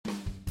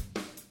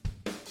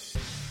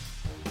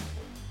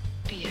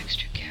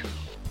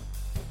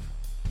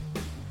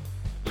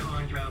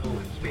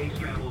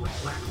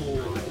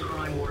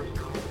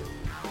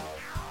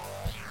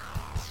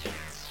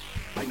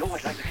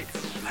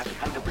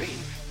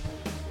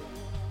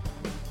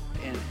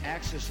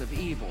axis of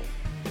evil.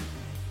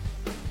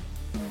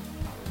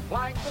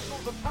 Flying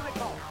missiles of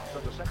Pentagon to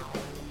the second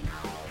floor.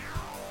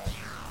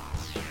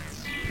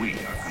 We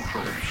are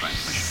controlling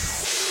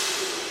transmission.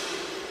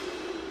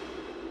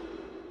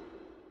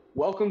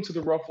 Welcome to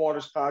the Rough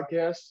Waters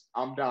podcast.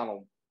 I'm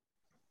Donald.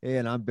 Hey,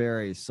 and I'm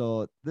Barry.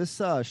 So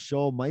this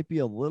show might be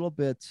a little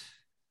bit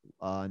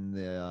on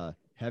the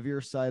heavier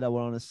side, I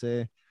want to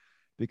say,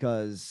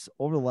 because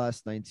over the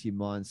last 19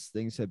 months,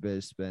 things have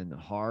been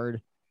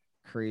hard,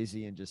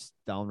 crazy, and just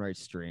downright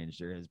strange.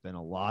 There has been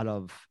a lot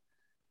of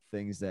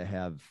things that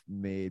have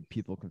made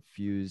people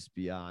confused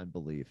beyond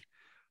belief.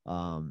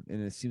 And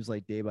it seems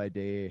like day by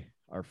day,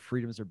 our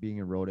freedoms are being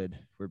eroded.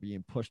 We're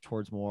being pushed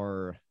towards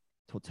more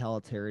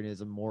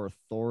totalitarianism, more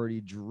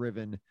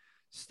authority-driven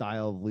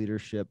style of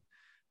leadership,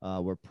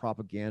 where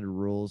propaganda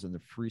rules and the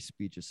free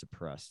speech is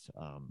suppressed.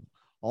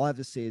 All I have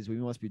to say is we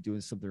must be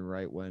doing something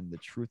right when the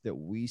truth that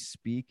we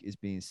speak is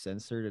being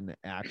censored and the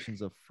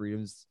actions of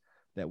freedoms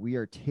that we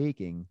are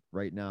taking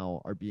right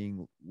now are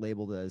being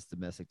labeled as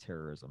domestic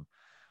terrorism.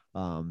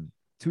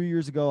 2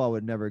 years ago, I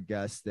would never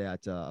guess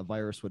that a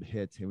virus would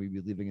hit and we'd be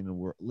living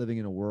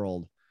in a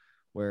world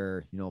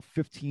where,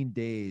 15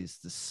 days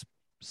to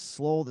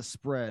slow the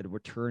spread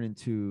would turn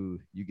into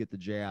you get the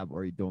jab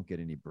or you don't get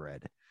any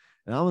bread.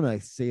 And I'm going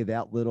to say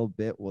that little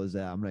bit was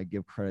that I'm going to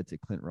give credit to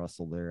Clint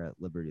Russell there at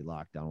Liberty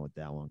Lockdown with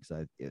that one,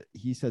 because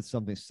he said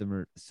something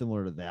similar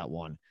to that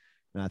one.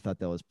 And I thought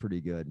that was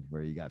pretty good,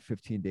 where you got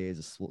 15 days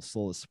to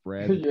slow the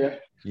spread,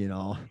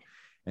 Yeah.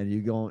 And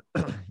you go,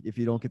 if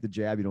you don't get the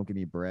jab, you don't get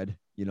any bread,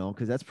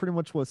 because that's pretty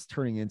much what's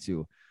turning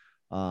into.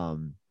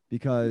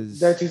 Because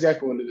that's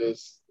exactly what it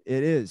is.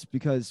 It is,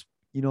 because,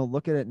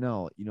 look at it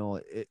now,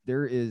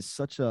 there's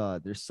such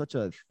a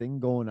thing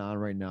going on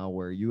right now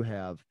where you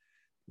have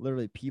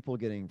literally people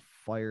getting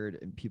fired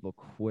and people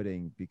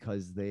quitting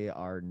because they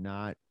are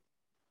not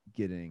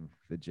getting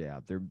the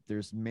jab.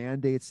 There's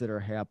mandates that are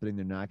happening.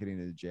 They're not getting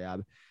the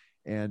jab.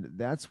 And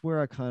that's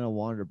where I kind of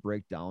wanted to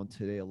break down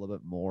today a little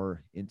bit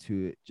more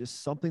into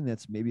just something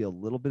that's maybe a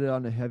little bit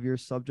on the heavier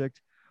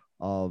subject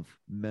of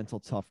mental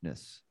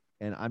toughness.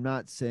 And I'm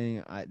not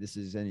saying this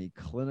is any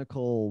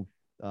clinical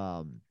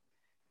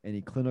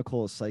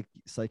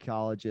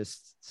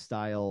psychologist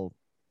style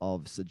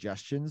of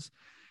suggestions.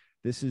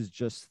 This is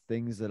just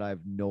things that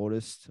I've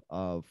noticed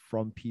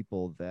from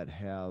people that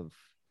have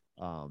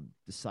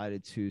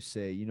decided to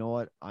say, you know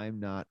what, I'm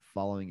not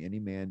following any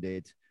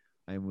mandate.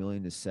 I'm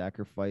willing to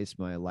sacrifice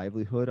my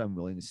livelihood. I'm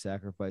willing to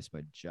sacrifice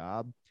my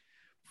job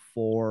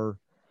for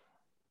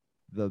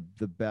the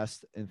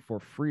best and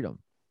for freedom.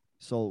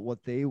 So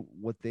what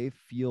they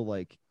feel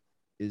like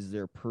is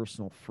their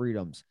personal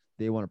freedoms,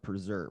 they want to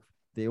preserve.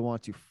 They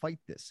want to fight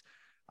this.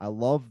 I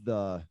love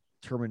the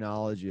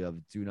terminology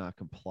of do not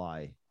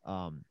comply,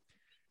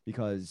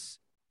 because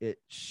it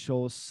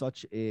shows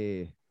such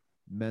a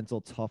mental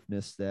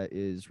toughness that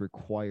is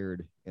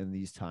required in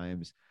these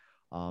times,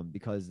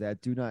 because that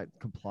do not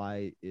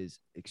comply is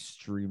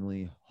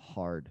extremely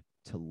hard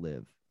to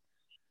live.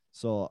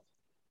 So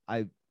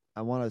I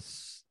want to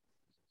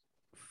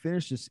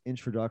finish this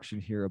introduction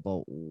here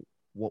about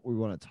what we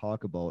want to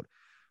talk about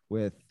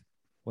with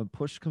when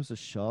push comes to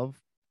shove.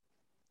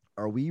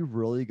 Are we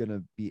really going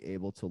to be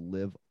able to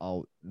live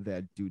out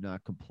that do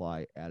not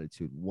comply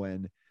attitude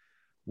when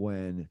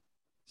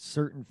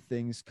certain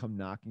things come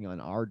knocking on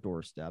our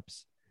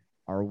doorsteps?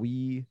 Are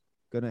we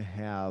going to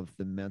have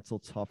the mental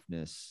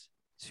toughness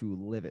to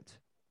live it?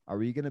 Are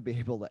we going to be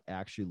able to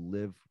actually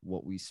live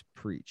what we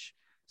preach?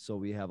 So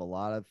we have a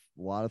lot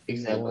of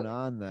things going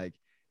on, like,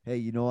 hey,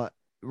 you know what?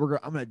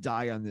 I'm going to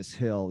die on this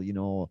hill,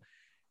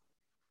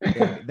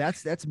 and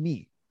that's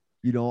me.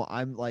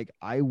 I'm like,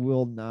 I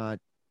will not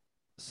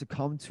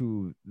succumb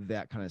to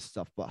that kind of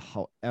stuff. But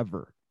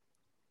however,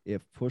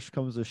 if push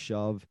comes to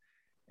shove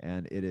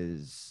and it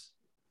is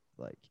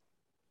like,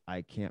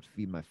 I can't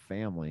feed my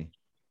family,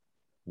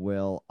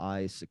 will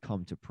I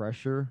succumb to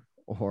pressure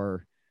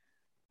or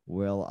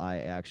will I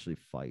actually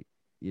fight?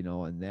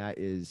 And that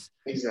is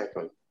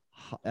exactly,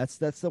 that's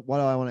what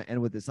I want to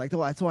end with this. Like,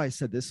 that's why I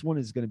said this one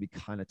is going to be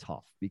kind of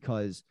tough,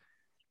 because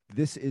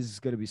this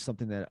is going to be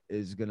something that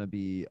is going to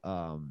be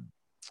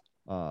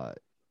I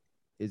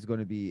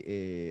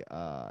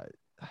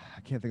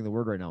can't think of the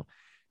word right now.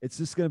 It's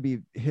just going to be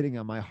hitting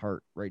on my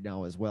heart right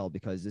now as well,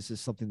 because this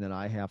is something that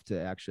I have to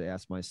actually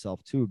ask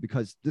myself too,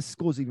 because this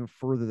goes even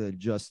further than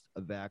just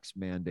a vax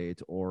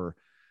mandate or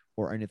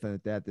anything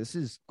like that. This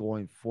is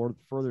going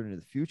further into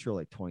the future,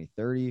 like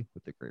 2030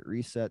 with the Great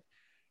Reset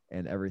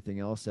and everything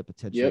else that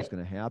potentially is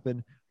going to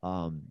happen.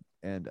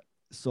 And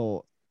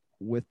so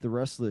with the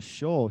rest of the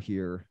show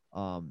here,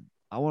 I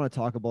want to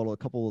talk about a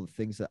couple of the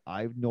things that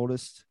I've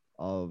noticed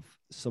of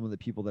some of the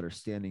people that are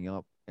standing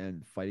up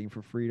and fighting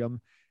for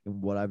freedom,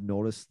 and what I've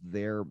noticed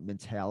their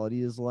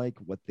mentality is like,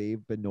 what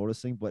they've been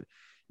noticing. But,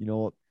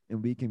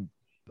 and we can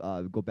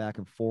go back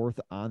and forth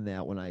on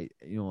that when I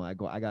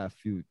got a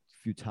few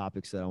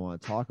topics that I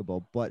want to talk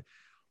about, but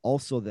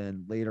also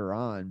then later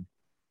on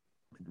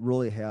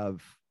really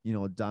have,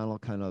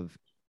 Donald kind of,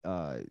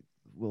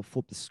 we'll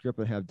flip the script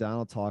and have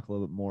Donald talk a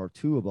little bit more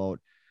too about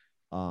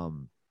a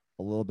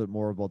little bit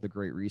more about the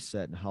Great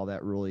Reset and how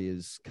that really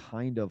is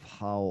kind of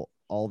how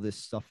all this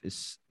stuff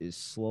is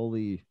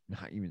slowly,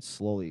 not even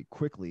slowly,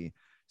 quickly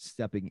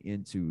stepping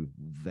into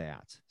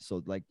that.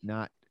 So like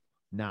not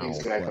now,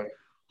 Exactly. but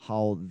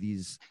how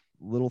these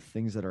little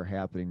things that are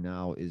happening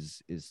now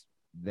is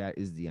that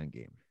is the end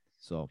game.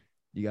 So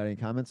you got any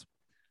comments?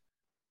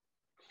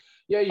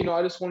 Yeah,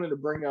 I just wanted to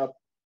bring up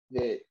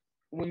that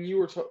when you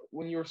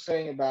were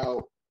saying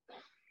about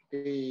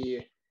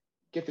the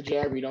get the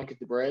jab or you don't get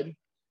the bread,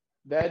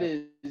 that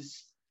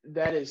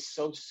is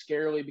so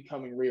scarily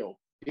becoming real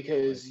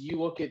because you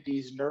look at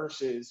these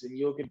nurses and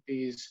you look at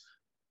these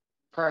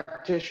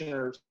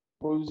practitioners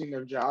losing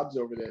their jobs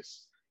over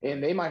this,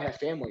 and they might have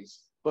families,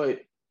 but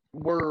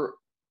we're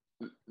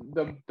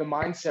the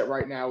mindset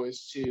right now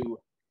is to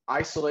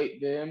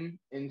isolate them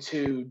and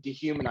to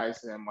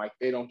dehumanize them like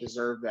they don't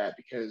deserve that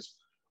because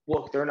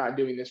look, they're not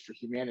doing this for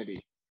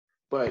humanity.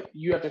 But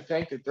you have to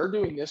think that they're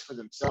doing this for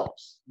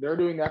themselves. They're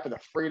doing that for the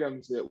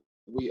freedoms that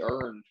we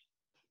earned.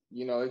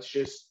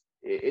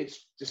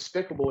 It's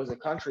despicable as a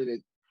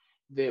country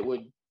that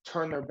would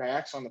turn their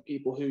backs on the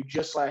people who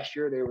just last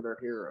year they were their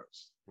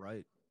heroes.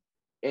 Right.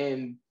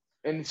 And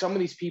some of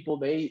these people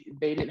they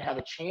didn't have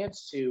a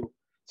chance to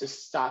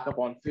stock up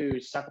on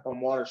food, stock up on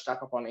water,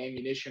 stock up on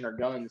ammunition or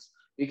guns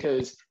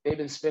because they've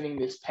been spending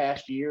this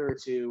past year or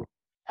two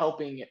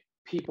helping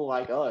people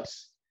like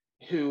us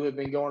who have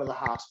been going to the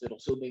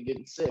hospitals, who have been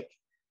getting sick.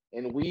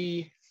 And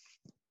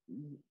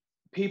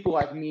people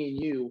like me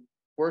and you,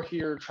 we're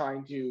here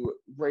trying to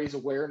raise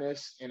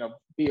awareness and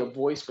be a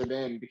voice for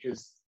them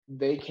because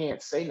they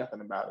can't say nothing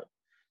about it.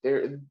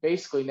 They're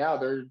basically now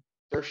they're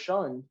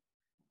shunned,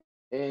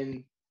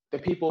 and the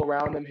people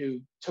around them who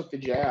took the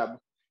jab,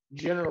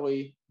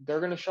 generally they're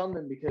going to shun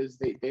them because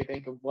they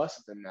think of less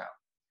of them now.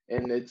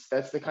 And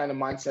that's the kind of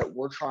mindset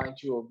we're trying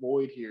to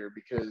avoid here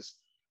because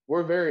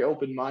we're very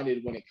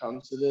open-minded when it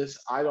comes to this.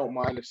 I don't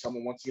mind if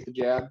someone wants to get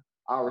the jab.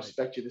 I'll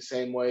respect you the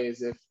same way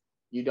as if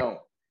you don't.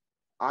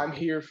 I'm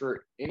here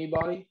for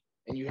anybody,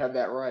 and you have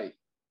that right.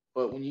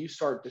 But when you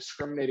start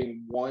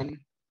discriminating one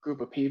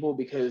group of people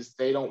because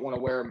they don't want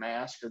to wear a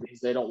mask or because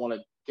they don't want to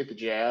get the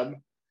jab,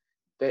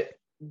 that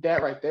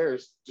right there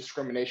is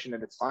discrimination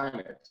at its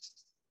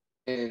finest.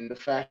 And the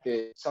fact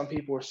that some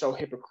people are so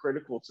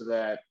hypocritical to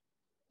that,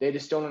 they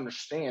just don't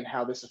understand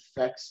how this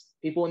affects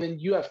people. And then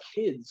you have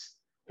kids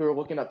who are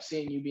looking up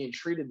seeing you being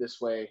treated this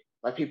way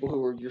by people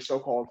who are your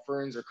so-called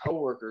friends or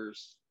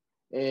coworkers.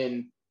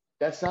 And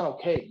that's not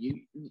okay.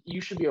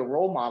 You should be a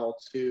role model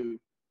to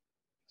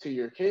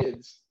your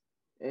kids,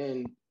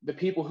 and the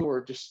people who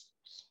are just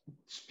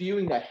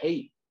spewing that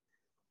hate,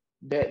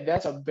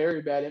 that's a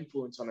very bad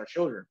influence on our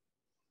children.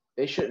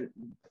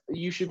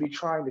 You should be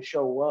trying to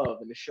show love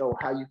and to show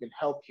how you can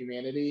help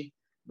humanity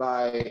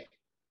by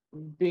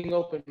being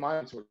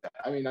open-minded towards that.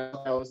 I mean,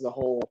 that was the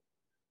whole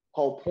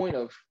point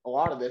of a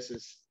lot of this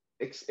is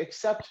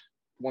accept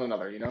one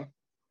another,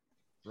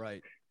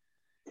 Right.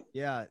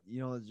 Yeah.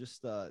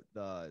 Just the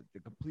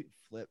complete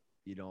flip,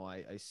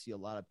 I see a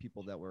lot of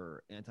people that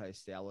were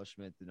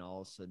anti-establishment and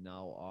all of a sudden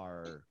now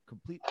are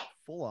complete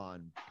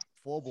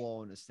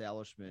full-blown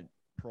establishment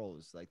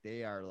pros. Like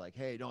they are like,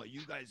 hey, no,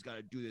 you guys got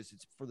to do this.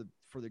 It's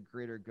for the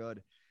greater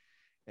good.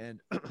 And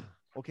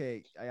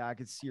okay, I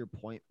can see your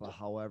point, but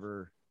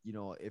however,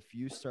 if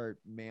you start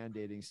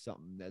mandating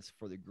something that's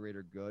for the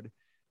greater good,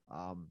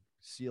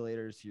 see you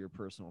later to your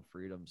personal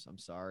freedoms. I'm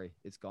sorry,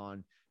 it's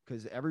gone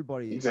because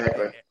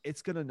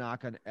it's going to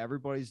knock on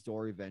everybody's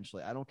door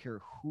eventually. I don't care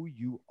who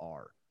you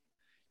are.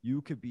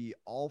 You could be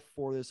all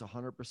for this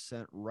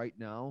 100% right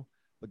now,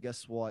 but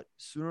guess what?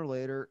 Sooner or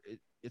later,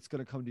 it's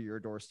going to come to your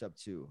doorstep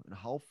too. And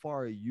how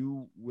far are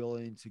you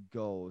willing to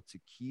go to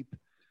keep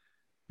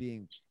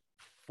being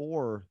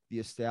for the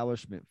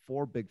establishment,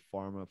 for big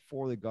pharma,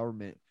 for the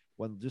government,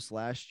 when just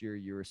last year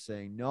you were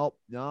saying, nope,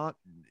 not,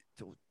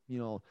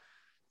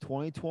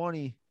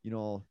 2020,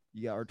 or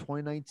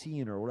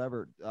 2019 or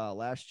whatever,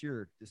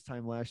 this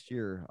time last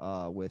year,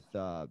 with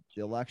the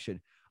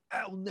election,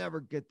 I'll never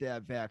get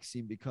that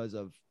vaccine because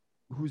of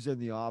who's in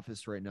the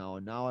office right now.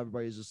 And now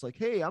everybody's just like,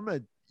 hey,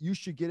 you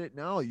should get it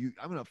now. I'm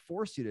going to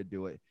force you to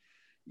do it.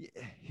 Yeah,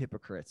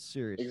 hypocrites.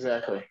 Seriously.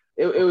 Exactly.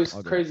 It was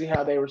crazy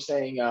how they were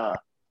saying,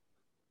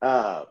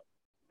 how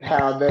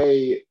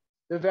the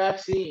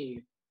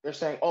vaccine, they're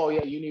saying, oh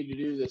yeah, you need to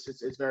do this.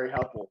 It's very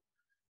helpful,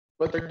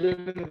 but they're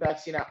giving the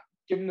vaccine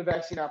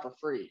out for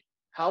free.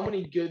 How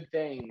many good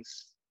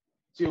things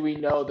do we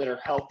know that are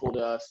helpful to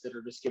us that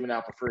are just given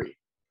out for free?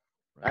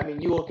 Right. I mean,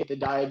 you look at the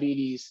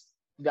diabetes,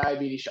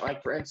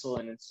 like for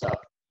insulin and stuff.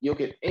 You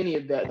look at any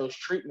of those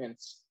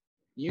treatments,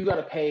 you got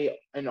to pay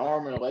an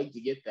arm and a leg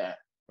to get that.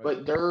 Right.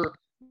 But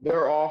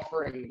they're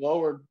offering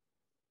lower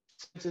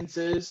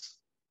sentences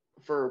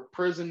for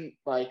prison,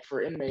 like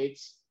for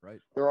inmates. Right.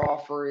 They're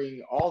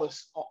offering all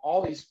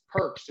these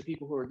perks to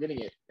people who are getting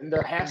it, and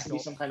there has to be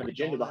some kind of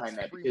agenda behind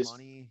that because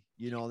money,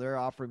 they're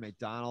offering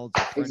McDonald's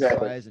and French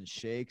fries and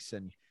shakes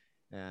and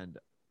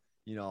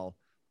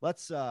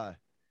let's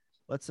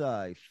let's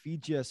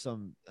feed you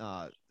some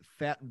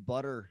fat and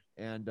butter,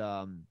 and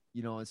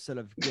instead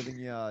of giving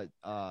you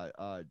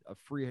a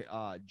free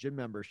gym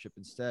membership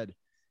instead,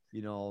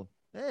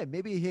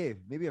 maybe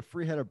a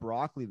free head of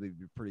broccoli would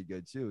be pretty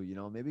good too.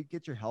 Maybe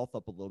get your health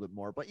up a little bit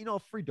more. But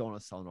free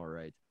donuts sound all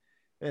right.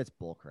 It's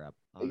bull crap,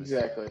 honestly.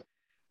 Exactly.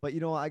 But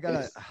I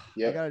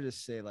gotta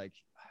just say, like,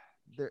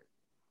 there,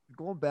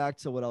 going back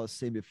to what I was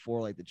saying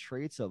before, like the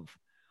traits of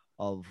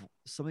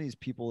some of these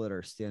people that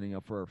are standing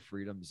up for our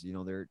freedoms,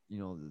 they're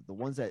the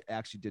ones that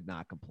actually did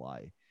not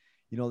comply.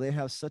 They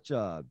have such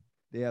a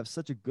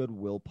good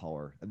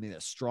willpower. I mean,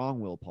 a strong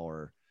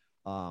willpower.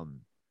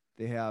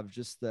 They have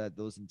just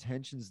those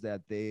intentions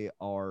that they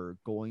are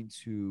going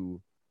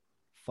to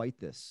fight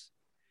this,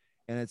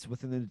 and it's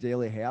within their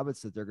daily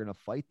habits that they're going to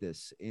fight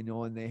this.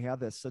 And they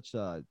have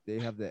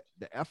the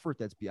effort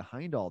that's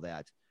behind all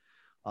that.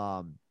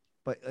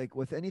 But like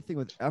with anything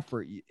with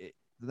effort,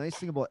 the nice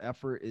thing about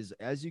effort is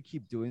as you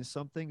keep doing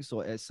something. So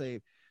as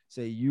say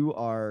you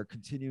are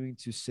continuing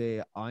to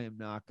say, I am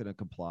not going to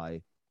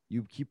comply.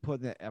 You keep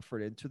putting that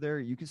effort into there.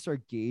 You can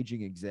start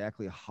gauging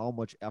exactly how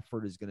much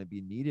effort is going to be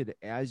needed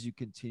as you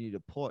continue to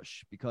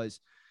push. Because,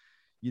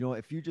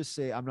 if you just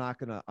say, I'm not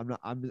going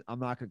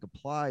to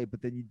comply,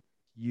 but then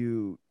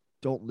you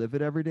don't live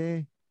it every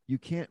day, you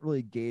can't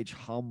really gauge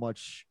how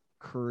much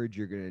courage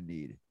you're going to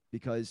need.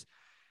 Because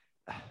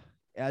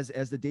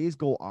as the days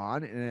go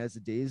on, and as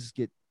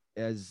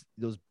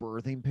those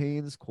birthing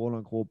pains, quote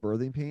unquote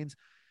birthing pains,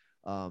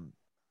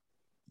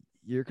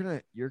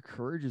 your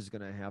courage is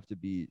gonna have to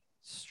be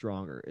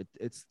stronger.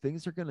 It's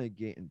things are gonna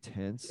get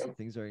intense, Yep.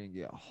 things are gonna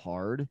get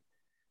hard,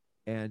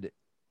 and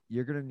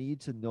you're gonna need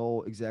to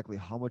know exactly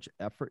how much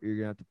effort you're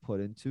gonna have to put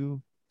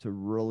into to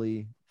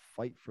really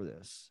fight for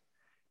this.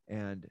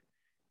 And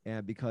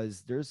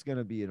because there's going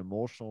to be an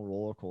emotional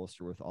roller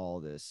coaster with all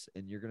of this,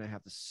 and you're going to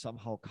have to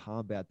somehow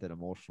combat that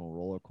emotional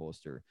roller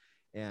coaster.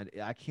 And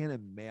I can't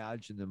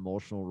imagine the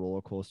emotional roller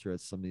coaster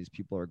that some of these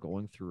people are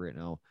going through right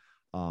now,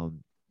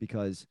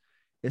 because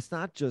it's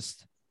not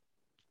just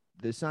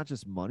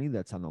money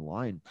that's on the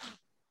line.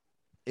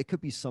 It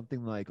could be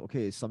something like,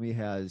 okay,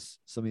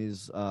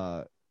 somebody's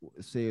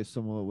say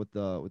someone with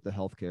the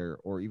healthcare,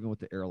 or even with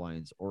the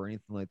airlines or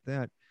anything like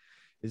that,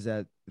 is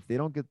that if they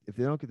don't get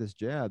this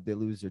jab, they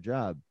lose their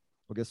job.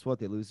 Well, guess what?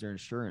 They lose their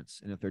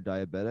insurance. And if they're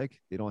diabetic,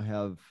 they don't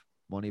have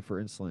money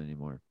for insulin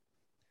anymore.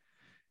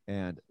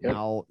 And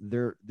now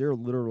their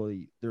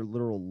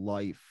literal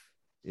life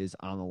is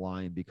on the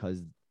line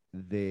because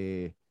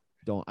they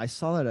don't. I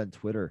saw that on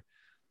Twitter.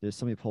 There's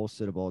somebody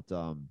posted about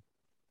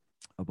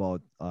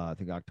I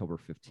think October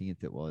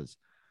 15th it was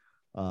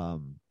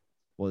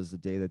the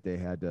day that they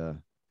had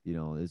to,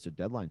 there's a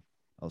deadline.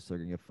 Else they're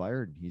gonna get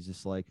fired. And he's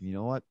just like, you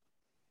know what?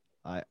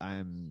 I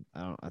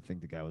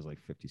think the guy was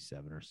like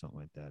 57 or something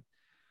like that.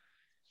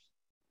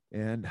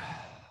 And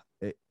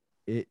I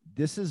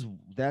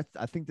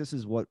think this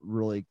is what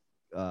really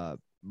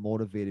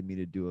motivated me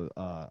to do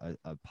a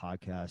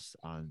podcast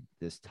on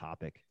this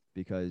topic,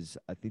 because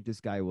I think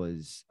this guy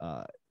was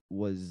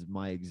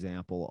my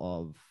example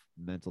of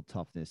mental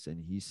toughness.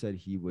 And he said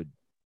he would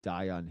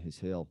die on his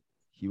hill.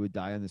 He would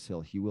die on this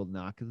hill. He will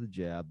not get the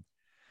jab,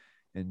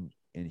 and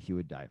he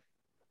would die.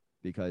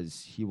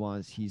 Because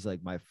he's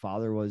like, my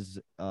father was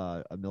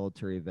a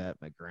military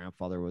vet. My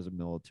grandfather was a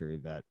military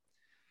vet.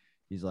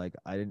 He's like,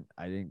 I don't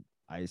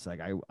know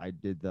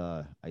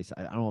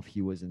if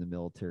he was in the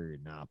military or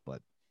not,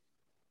 but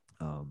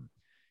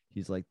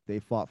he's like, they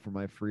fought for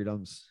my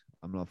freedoms.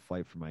 I'm going to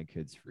fight for my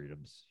kids'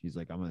 freedoms. He's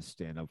like, I'm going to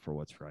stand up for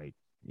what's right.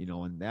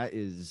 And that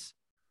is,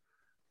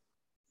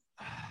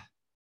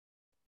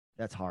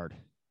 that's hard.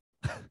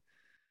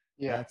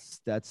 Yeah.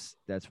 That's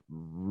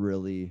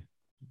really,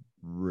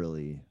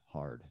 really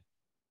hard.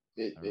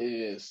 It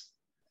is.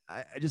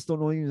 I just don't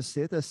know even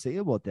to say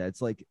about that.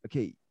 It's like,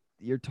 okay,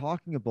 you're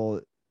talking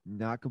about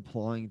not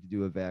complying to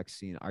do a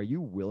vaccine. Are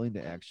you willing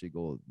to actually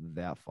go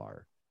that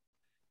far?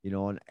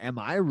 And am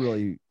I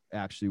really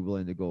actually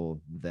willing to go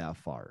that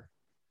far?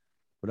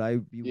 Would I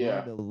be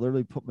willing to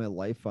literally put my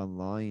life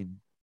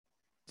online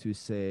to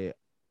say,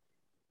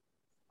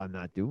 I'm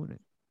not doing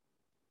it?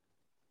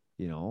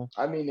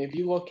 I mean, if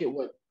you look at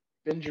what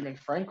Benjamin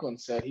Franklin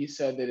said, he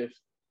said that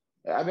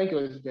I think it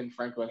was Ben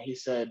Franklin, he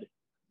said,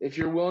 if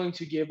you're willing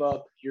to give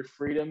up your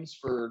freedoms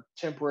for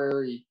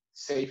temporary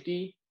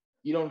safety,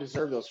 you don't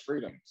deserve those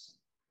freedoms.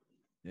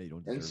 Yeah, you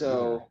don't deserve and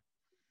so,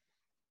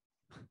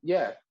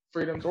 either.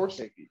 Freedoms or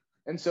safety.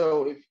 And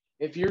so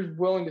if you're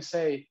willing to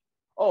say,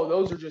 oh,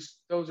 those are just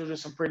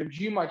some freedoms,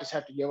 you might just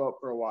have to give up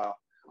for a while.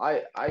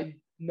 I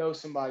know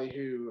somebody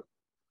who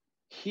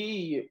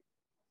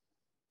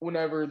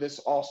whenever this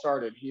all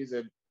started, he's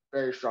a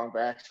very strong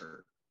vaxxer.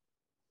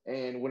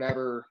 And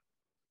whenever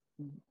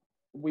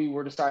we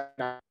were deciding,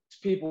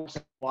 people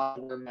said, why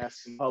wear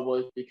masks in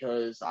public,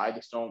 because I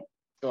just don't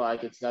feel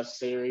like it's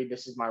necessary.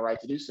 This is my right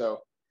to do so.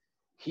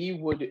 He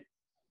would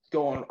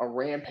go on a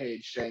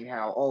rampage saying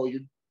how, oh,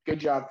 you're good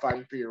job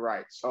fighting for your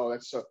rights. Oh,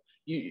 that's so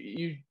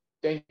you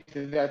think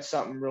that's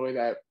something really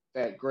that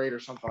great or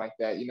something like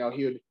that.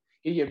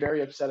 He'd get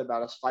very upset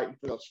about us fighting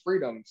for those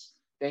freedoms,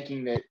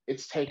 thinking that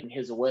it's taking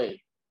his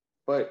away.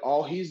 But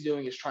all he's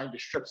doing is trying to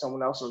strip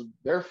someone else of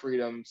their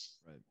freedoms,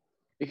 Right.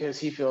 because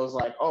he feels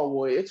like, oh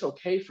well, it's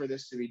okay for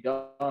this to be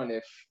done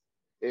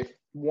if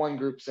one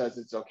group says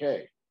it's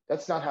okay.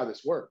 That's not how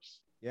this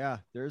works. Yeah,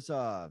 there's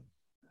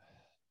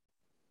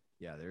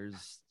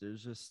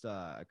just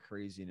a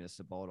craziness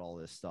about all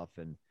this stuff,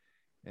 and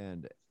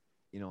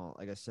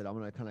like I said, I'm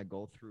gonna kind of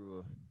go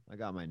through. I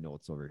got my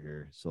notes over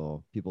here,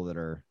 so people they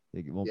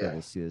won't be Yeah.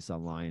 able to see this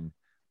online,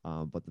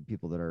 but the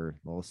people that are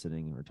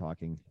listening or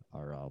talking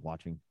or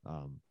watching,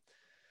 um,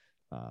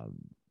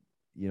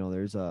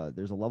 there's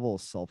a level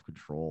of self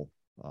control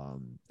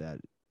that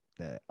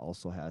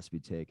also has to be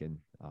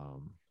taken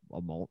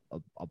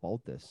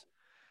about this.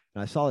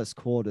 And I saw this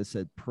quote that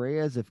said, "Pray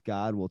as if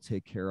God will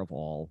take care of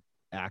all.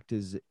 Act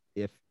as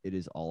if it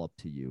is all up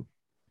to you."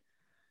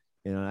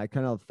 And I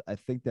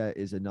think that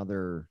is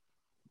another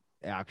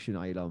action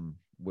item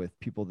with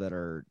people that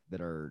are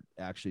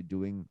actually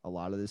doing a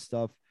lot of this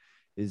stuff,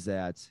 is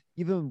that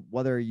even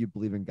whether you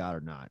believe in God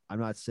or not, I'm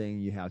not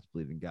saying you have to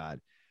believe in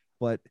God,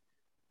 but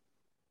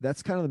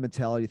that's kind of the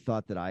mentality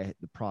thought that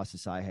the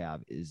process I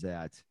have is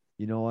that,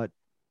 you know what,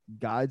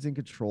 God's in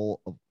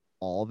control of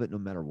all of it, no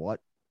matter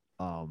what.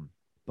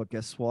 But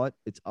guess what?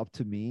 It's up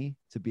to me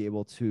to be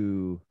able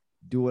to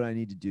do what I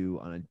need to do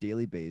on a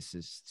daily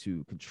basis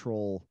to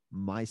control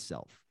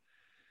myself.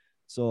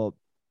 So,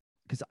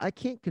 because I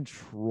can't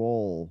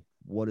control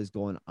what is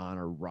going on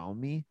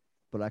around me,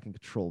 but I can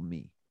control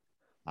me.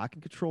 I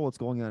can control what's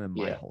going on in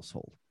my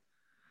household.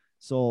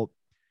 So,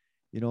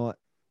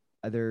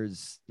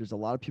 there's a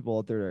lot of people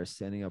out there that are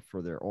standing up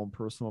for their own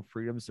personal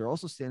freedoms. They're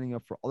also standing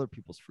up for other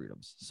people's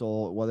freedoms.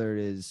 So whether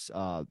it is,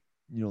 the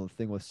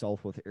thing with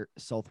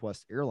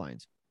Southwest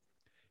Airlines,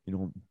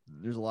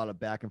 there's a lot of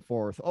back and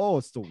forth. Oh,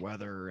 it's the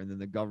weather, and then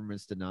the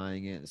government's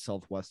denying it, and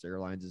Southwest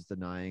Airlines is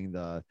denying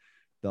the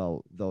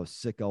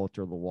sick out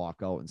or the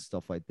walkout and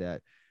stuff like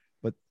that.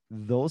 But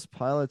those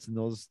pilots and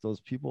those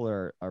people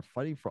are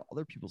fighting for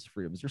other people's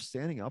freedoms. They're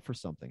standing up for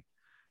something.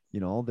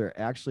 They're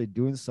actually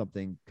doing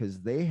something because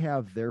they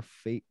have their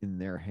fate in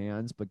their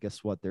hands. But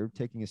guess what? They're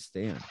taking a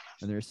stand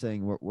and they're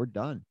saying we're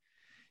done.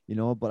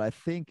 But I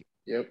think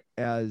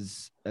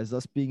as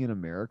us being in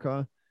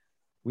America,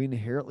 we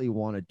inherently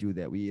want to do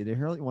that. We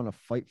inherently want to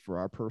fight for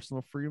our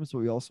personal freedoms, but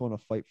we also want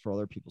to fight for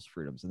other people's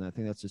freedoms. And I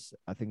think it's just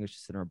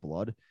in our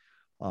blood.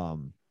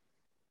 And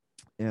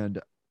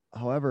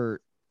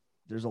however,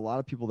 there's a lot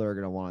of people that are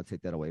going to want to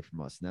take that away from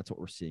us. And that's what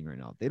we're seeing right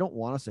now. They don't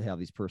want us to have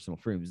these personal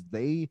freedoms.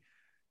 They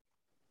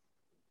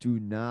do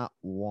not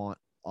want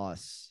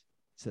us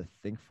to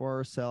think for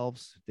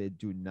ourselves. They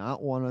do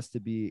not want us to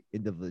be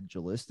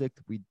individualistic.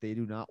 They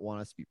do not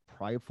want us to be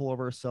prideful of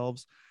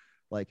ourselves.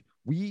 Like,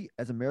 we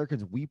as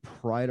Americans, we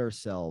pride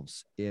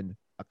ourselves in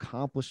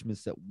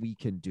accomplishments that we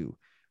can do.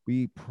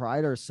 We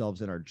pride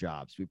ourselves in our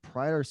jobs. We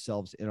pride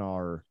ourselves in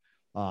our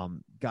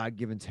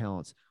God-given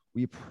talents.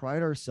 We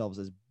pride ourselves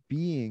as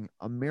being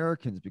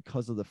Americans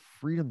because of the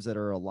freedoms that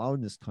are allowed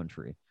in this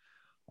country.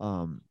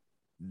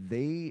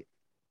 They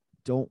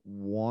don't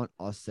want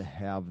us to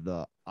have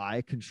the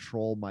I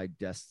control my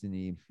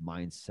destiny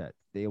mindset.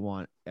 They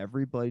want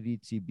everybody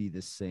to be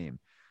the same.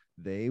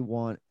 They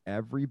want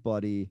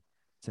everybody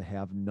to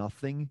have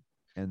nothing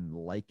and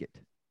like it.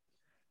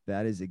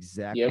 That is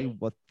exactly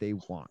what they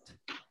want.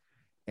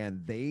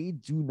 And they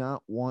do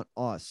not want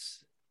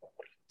us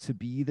to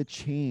be the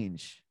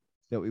change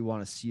that we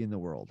want to see in the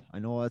world. I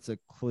know that's a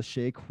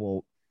cliche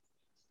quote,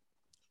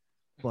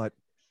 but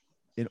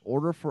in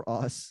order for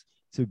us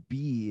to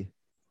be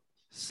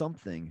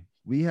something,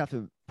 we have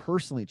to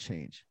personally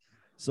change.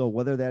 So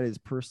whether that is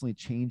personally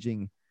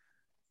changing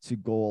to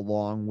go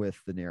along with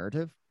the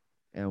narrative,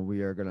 and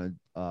we are going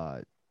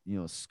to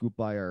scoop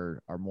by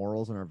our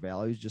morals and our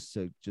values just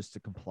to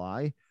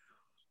comply,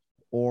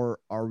 or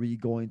are we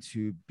going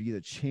to be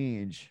the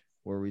change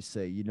where we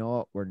say, you know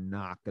what, we're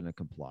not going to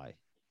comply?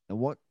 And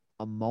what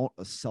amount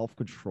of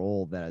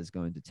self-control that is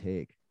going to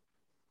take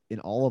in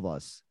all of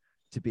us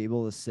to be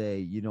able to say,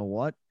 you know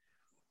what,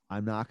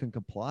 I'm not going to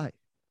comply.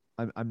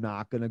 I'm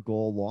not going to go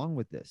along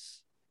with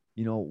this.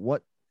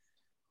 What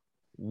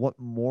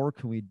more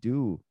can we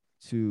do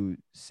to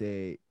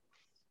say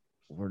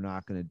we're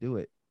not going to do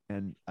it?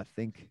 And I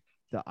think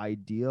the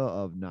idea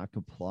of not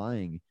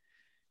complying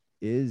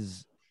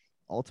is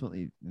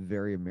ultimately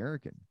very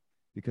American,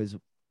 because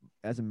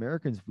as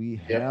Americans, we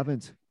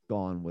haven't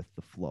gone with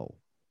the flow.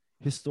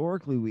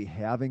 Historically, we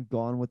haven't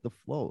gone with the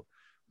flow.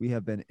 We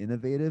have been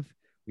innovative.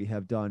 We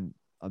have done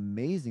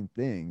amazing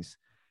things.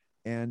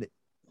 And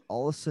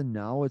all of a sudden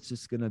now it's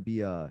just going to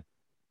be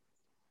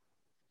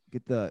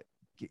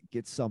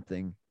get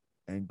something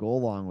and go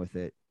along with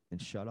it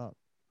and shut up.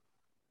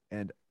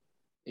 And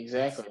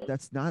exactly,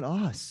 that's not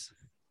us.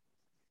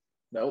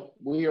 Nope,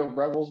 we are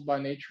rebels by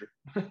nature.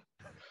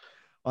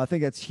 I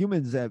think that's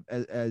humans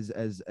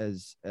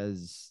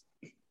as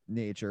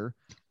nature,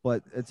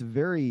 but it's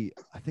very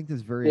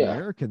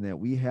American that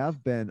we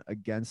have been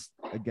against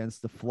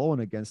the flow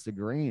and against the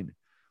grain.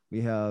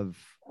 We have,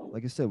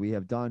 like I said, we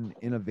have done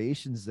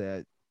innovations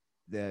that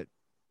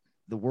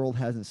the world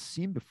hasn't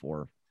seen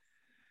before.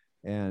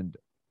 And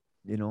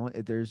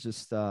there's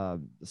just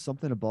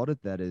something about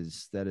it that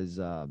is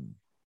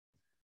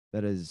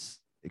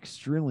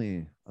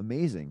extremely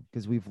amazing,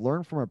 because we've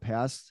learned from our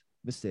past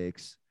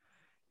mistakes,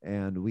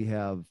 and we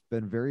have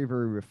been very,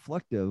 very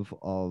reflective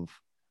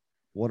of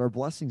what our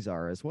blessings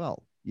are as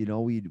well.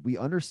 We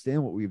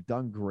understand what we've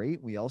done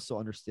great. We also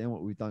understand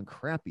what we've done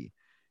crappy.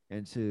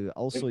 And to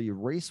also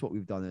erase what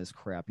we've done as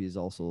crappy is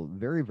also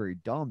very, very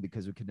dumb,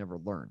 because we can never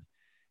learn.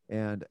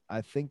 And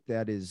I think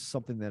that is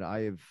something that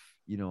I have,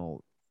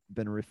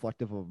 been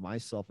reflective of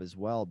myself as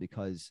well,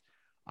 because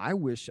I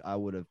wish I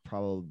would have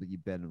probably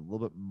been a little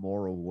bit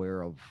more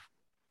aware of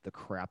the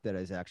crap that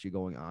is actually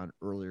going on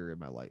earlier in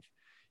my life.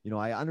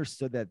 I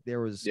understood that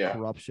there was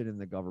corruption in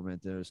the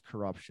government, there was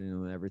corruption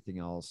and everything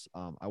else.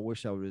 I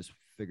wish I would have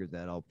figured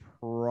that out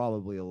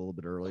probably a little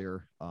bit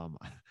earlier. I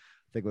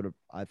think I would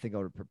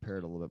have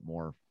prepared a little bit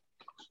more.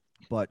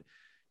 But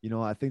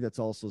I think that's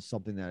also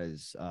something that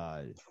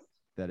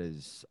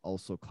is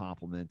also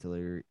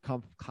complementary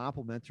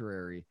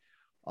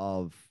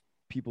of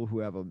people who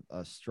have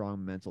a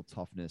strong mental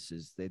toughness,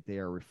 is that they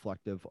are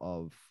reflective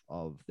of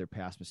their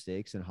past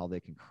mistakes and how they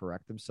can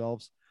correct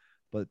themselves,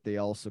 but they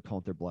also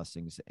count their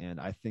blessings. And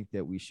I think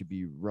that we should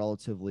be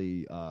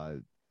relatively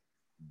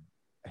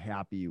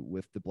happy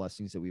with the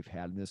blessings that we've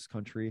had in this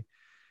country,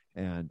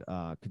 and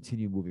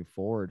continue moving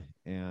forward.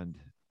 And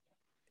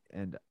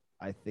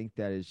I think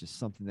that is just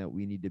something that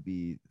we need to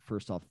be,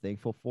 first off,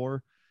 thankful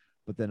for,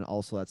 but then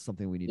also that's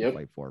something we need to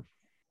fight for.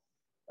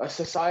 A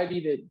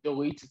society that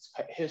deletes its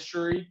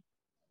history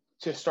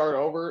to start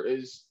over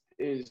is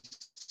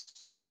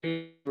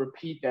to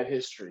repeat that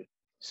history.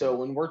 So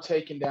when we're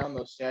taking down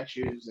those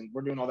statues and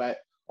we're doing all that,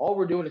 all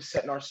we're doing is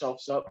setting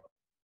ourselves up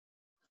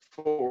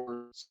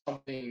for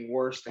something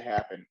worse to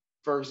happen.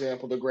 For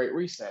example, the Great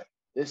Reset.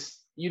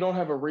 You don't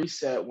have a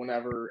reset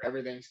whenever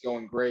everything's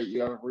going great.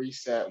 You have a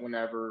reset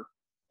whenever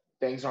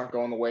things aren't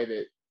going the way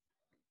that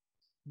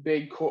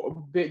the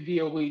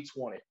elites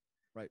want it.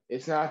 Right.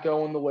 It's not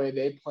going the way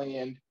they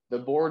planned. The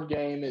board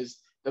game is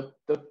the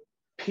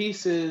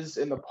pieces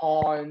and the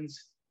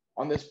pawns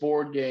on this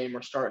board game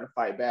are starting to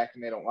fight back,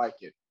 and they don't like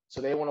it.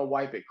 So they want to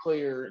wipe it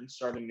clear and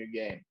start a new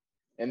game.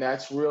 And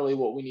that's really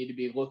what we need to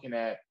be looking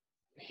at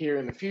here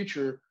in the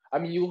future. I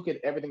mean, you look at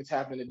everything that's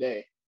happening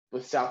today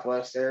with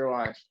Southwest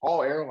Airlines,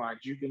 all airlines,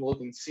 you can look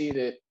and see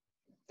that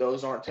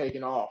those aren't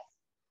taking off.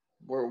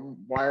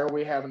 Why are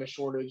we having a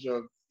shortage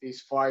of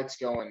these flights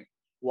going?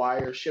 Why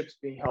are ships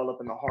being held up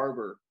in the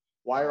harbor?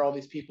 Why are all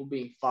these people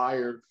being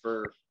fired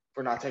for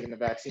not taking the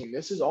vaccine?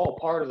 This is all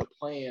part of the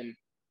plan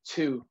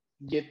to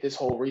get this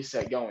whole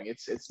reset going.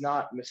 It's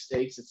not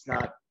mistakes. It's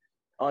not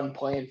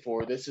unplanned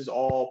for. This is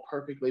all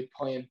perfectly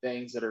planned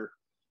things that are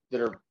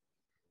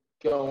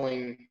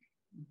going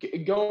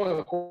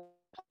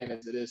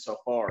as it is so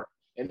far,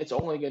 and it's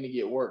only going to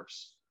get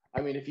worse.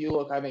 I mean, if you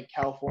look, I think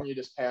California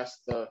just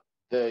passed the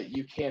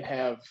you can't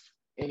have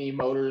any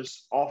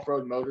motors,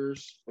 off-road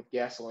motors with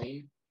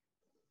gasoline.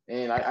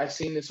 And I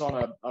seen this on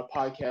a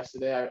podcast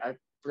today. I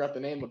forgot the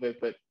name of it,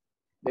 but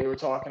they were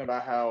talking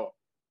about how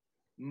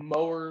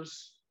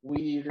mowers,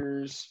 weed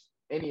eaters,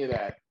 any of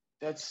that,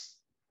 that's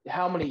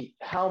how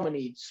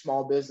many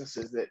small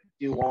businesses that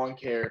do lawn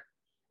care,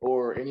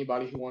 or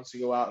anybody who wants to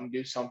go out and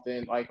do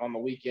something like on the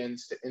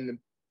weekends in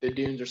the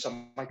dunes or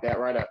something like that,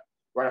 ride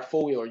a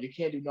four-wheeler. You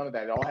can't do none of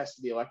that. It all has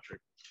to be electric.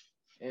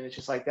 And it's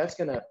just like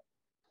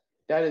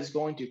that is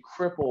going to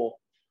cripple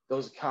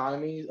those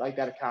economies, like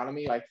that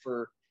economy, like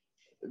for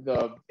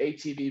the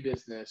ATV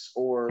business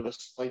or the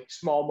like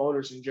small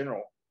motors in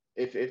general.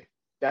 If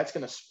that's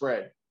going to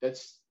spread,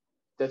 that's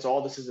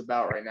all this is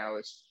about right now,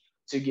 is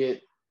to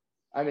get.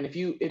 I mean, if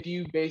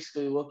you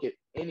basically look at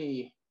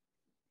any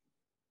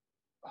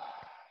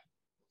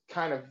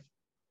kind of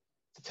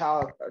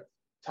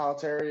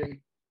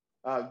totalitarian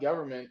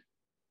government,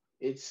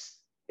 it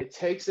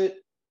takes it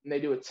and they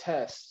do a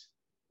test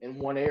in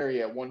one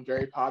area, one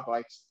very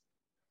popular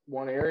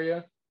one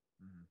area,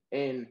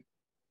 and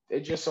it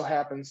just so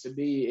happens to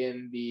be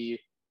in the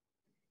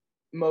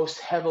most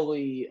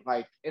heavily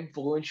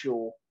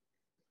influential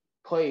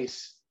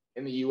place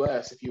in the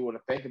U.S. if you want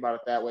to think about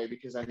it that way.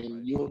 Because I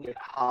mean, you look at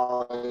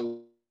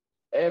Hollywood,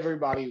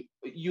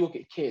 you look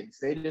at kids,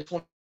 they just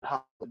want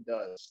what Hollywood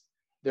does.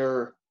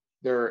 They're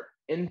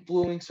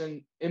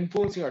influencing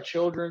our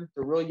children.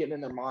 They're really getting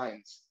in their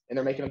minds, and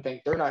they're making them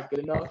think they're not good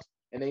enough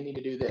and they need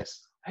to do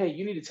this. Hey,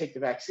 you need to take the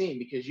vaccine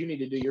because you need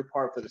to do your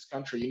part for this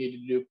country. You need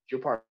to do your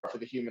part for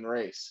the human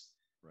race.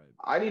 Right.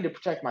 I need to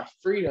protect my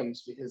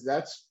freedoms because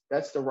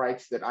that's the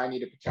rights that I need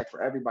to protect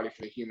for everybody,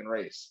 for the human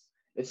race.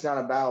 It's not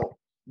about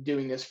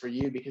doing this for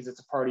you because it's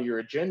a part of your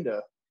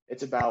agenda.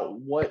 It's about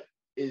what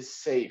is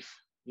safe,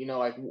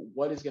 like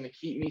what is going to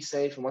keep me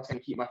safe and what's going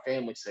to keep my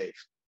family safe.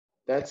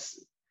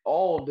 That's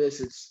all of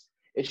this.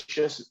 It's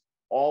just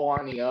all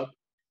lining up,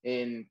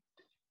 and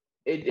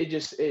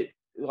it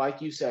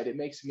like you said, it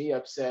makes me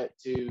upset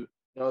to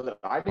know that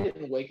I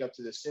didn't wake up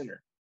to this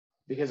sooner,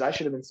 because I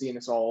should have been seeing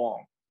this all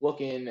along,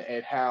 looking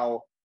at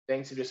how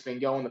things have just been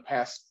going the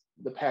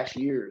past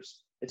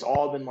years. It's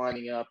all been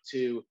lining up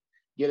to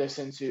get us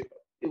into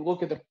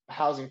look at the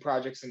housing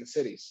projects in the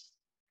cities.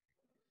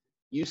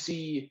 You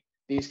see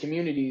these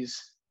communities,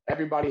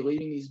 everybody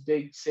leaving these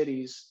big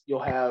cities.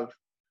 You'll have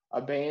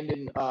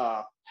abandoned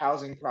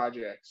housing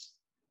projects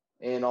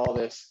and all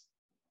this,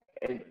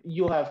 and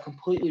you'll have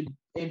completely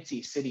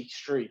empty city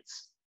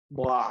streets,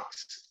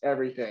 blocks,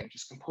 everything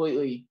just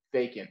completely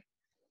vacant.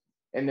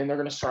 And then they're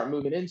going to start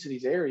moving into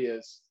these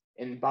areas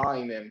and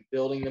buying them,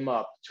 building them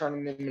up,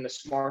 turning them into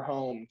smart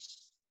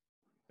homes.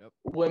 Yep.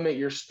 Limit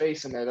your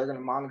space in there. They're going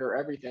to monitor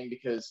everything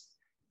because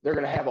they're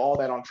going to have all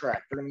that on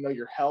track. They're going to know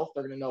your health.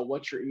 They're going to know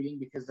what you're eating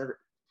because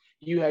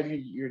you have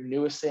your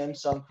newest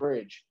Samsung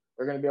fridge.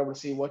 They're going to be able to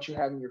see what you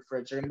have in your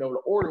fridge. They're going to be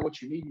able to order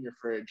what you need in your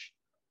fridge.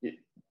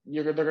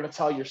 They're going to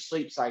tell your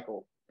sleep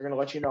cycle. They're going to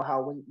let you know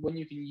how when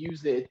you can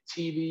use the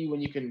TV,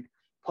 when you can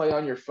play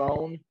on your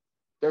phone.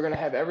 They're going to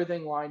have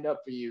everything lined up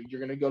for you. You're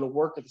going to go to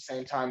work at the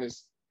same time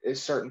as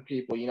certain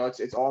people. You know,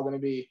 it's all going to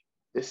be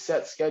this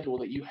set schedule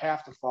that you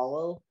have to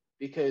follow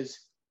because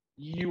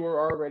you're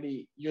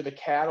the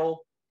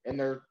cattle and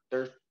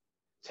they're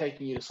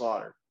taking you to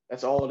slaughter.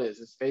 That's all it is.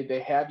 It's they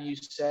have you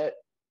set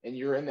and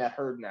you're in that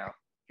herd now.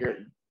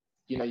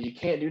 You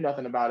can't do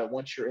nothing about it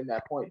once you're in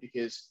that point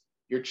because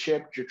you're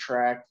chipped, you're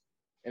tracked,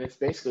 and it's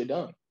basically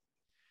done.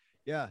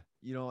 Yeah,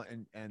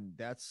 and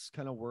that's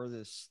kind of where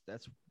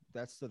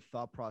that's the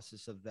thought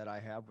process of that I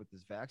have with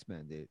this vax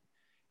mandate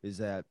is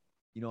that,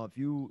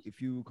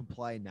 if you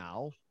comply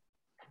now,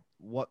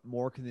 what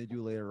more can they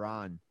do later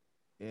on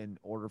in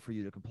order for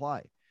you to comply?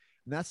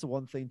 And that's the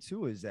one thing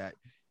too, is that,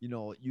 you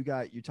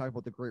talk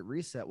about the Great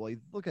Reset. Well, you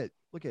look at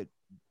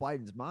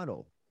Biden's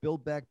motto,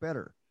 build back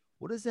better.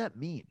 What does that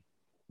mean?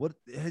 What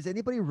has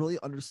anybody really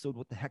understood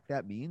what the heck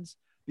that means?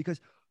 Because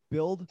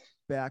build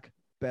back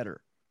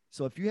better.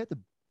 So if you have to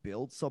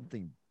build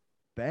something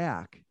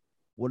back,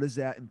 what does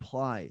that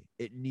imply?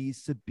 It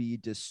needs to be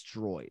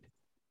destroyed.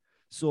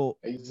 So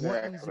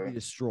What needs to be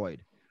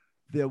destroyed?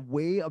 The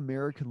way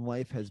American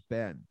life has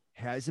been.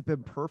 Has it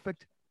been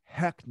perfect?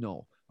 Heck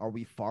no. Are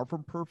we far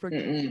from perfect?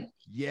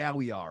 Yeah,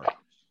 we are.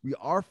 We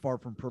are far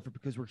from perfect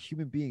because we're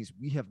human beings.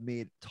 We have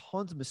made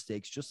tons of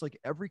mistakes, just like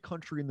every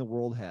country in the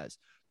world has.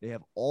 They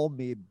have all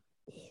made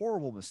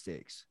horrible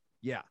mistakes.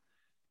 Yeah.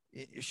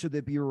 Should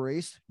they be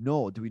erased?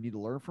 No. Do we need to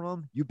learn from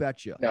them? You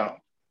betcha. No.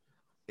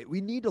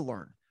 We need to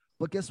learn.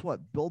 But guess what?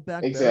 Build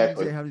back exactly. better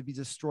means they have to be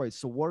destroyed.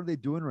 So what are they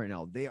doing right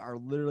now? They are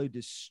literally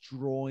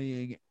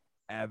destroying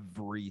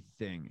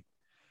everything.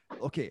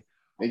 Okay.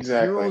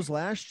 Exactly. Heroes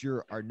last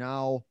year are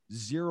now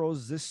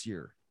zeros this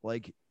year.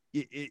 Like,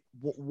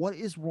 what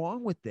is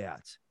wrong with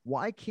that?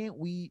 Why can't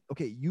we?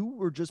 Okay, you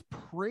were just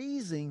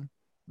praising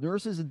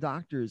nurses and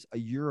doctors a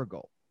year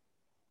ago,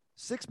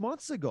 6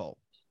 months ago.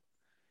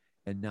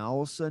 And now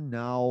all of a sudden,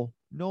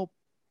 nope.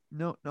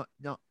 No.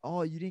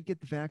 Oh, you didn't get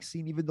the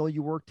vaccine, even though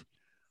you worked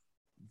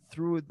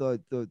through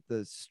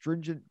the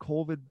stringent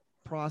COVID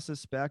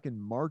process back in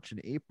March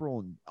and April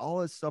and all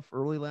that stuff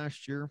early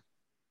last year.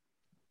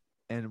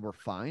 And we're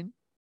fine.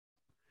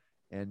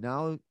 And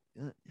now,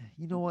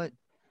 you know what?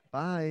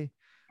 Bye.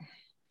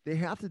 They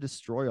have to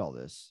destroy all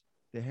this.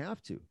 They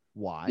have to.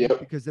 Why? Yep.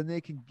 Because then they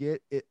can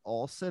get it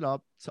all set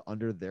up to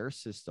under their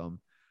system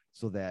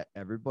so that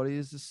everybody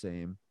is the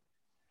same.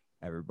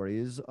 Everybody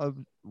is a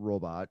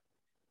robot.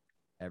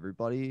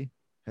 Everybody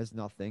has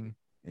nothing,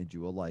 and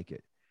you will like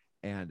it.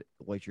 And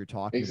like you're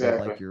talking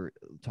about, like you're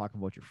talking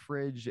about your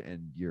fridge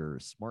and your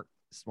smart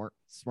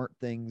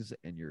things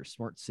and your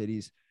smart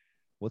cities.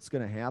 What's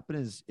going to happen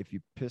is if you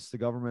piss the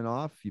government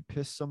off, you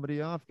piss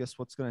somebody off, guess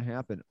what's going to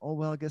happen? Oh,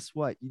 well, guess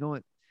what? You know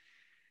what?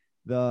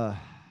 The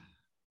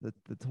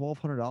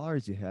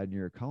 $1,200 you had in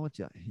your account,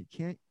 you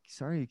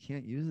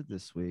can't use it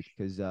this week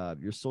because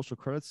your social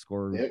credit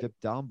score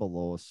dipped down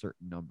below a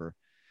certain number.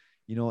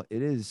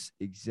 It is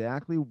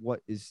exactly what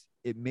is.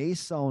 It may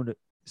sound,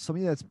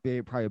 somebody that's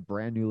probably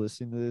brand new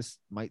listening to this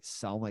might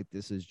sound like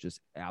this is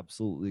just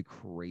absolutely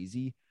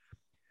crazy,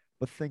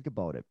 but think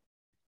about it.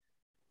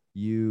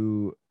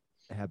 You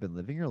have been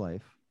living your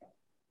life.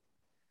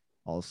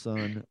 All of a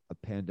sudden, a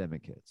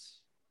pandemic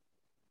hits,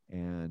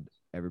 and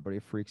everybody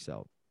freaks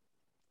out.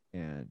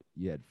 And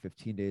you had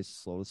 15 days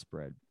slow to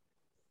spread.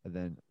 And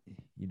then,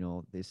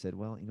 they said,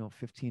 well,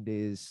 15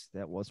 days,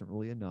 that wasn't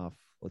really enough.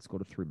 Let's go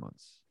to 3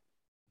 months.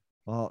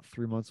 Well,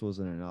 3 months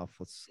wasn't enough.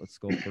 Let's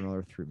go for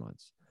another 3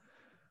 months.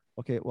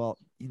 Okay, well,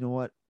 you know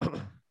what?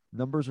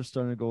 Numbers are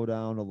starting to go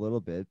down a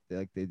little bit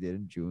like they did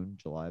in June,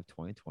 July of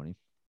 2020.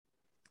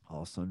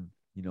 All of a sudden,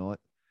 you know what?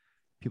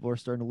 People are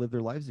starting to live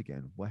their lives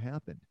again. What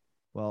happened?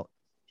 Well,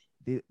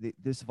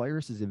 this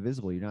virus is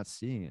invisible. You're not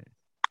seeing it.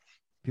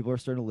 People are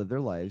starting to live their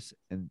lives,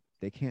 and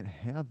they can't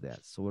have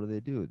that. So what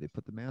do? They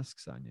put the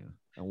masks on you.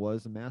 And what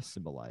does the mask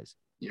symbolize?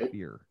 Yep.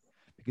 Fear.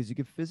 Because you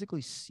can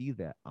physically see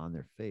that on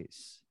their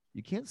face.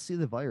 You can't see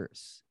the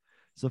virus.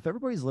 So if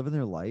everybody's living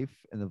their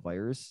life and the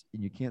virus,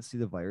 and you can't see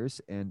the virus,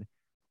 and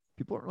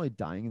people aren't really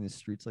dying in the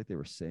streets like they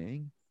were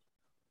saying,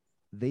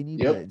 they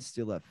need to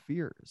instill that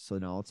fear. So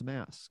now it's a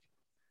mask.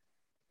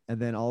 And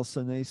then all of a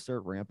sudden they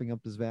start ramping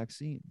up this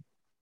vaccine.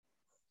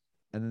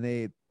 And then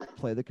they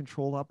play the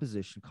controlled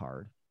opposition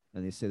card.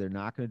 and they say they're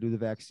not going to do the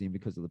vaccine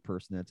because of the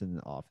person that's in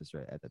the office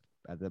right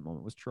at that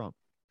moment was Trump.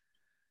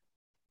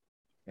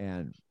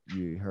 And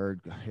you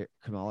heard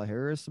Kamala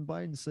Harris and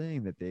Biden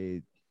saying that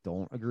they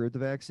don't agree with the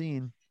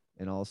vaccine.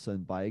 And all of a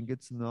sudden Biden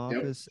gets in the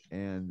office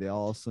and they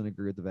all of a sudden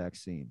agree with the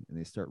vaccine and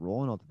they start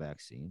rolling out the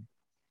vaccine.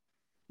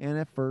 And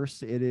at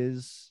first it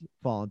is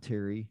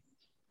voluntary.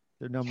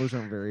 Their numbers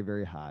aren't very,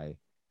 very high.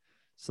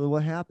 So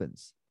what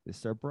happens? They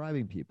start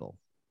bribing people.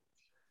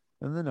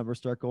 And the numbers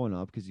start going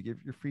up because you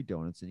get your free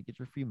donuts and you get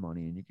your free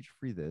money and you get your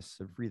free this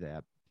and free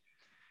that.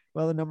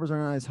 Well, the numbers are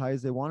not as high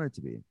as they wanted it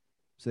to be.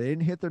 So they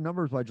didn't hit their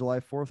numbers by July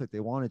 4th like they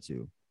wanted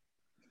to.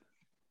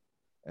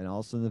 And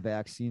also the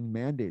vaccine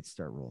mandates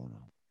start rolling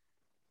out.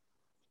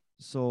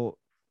 So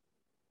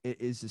it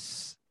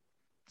is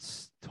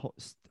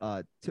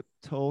a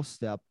tiptoe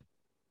step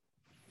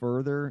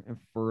further and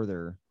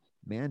further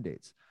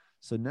mandates.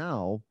 So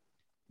now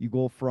you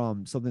go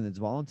from something that's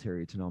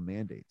voluntary to now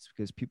mandates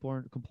because people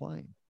aren't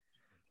complying.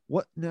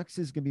 What next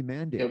is going to be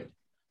mandated? Yep.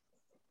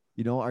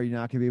 You know, are you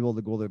not going to be able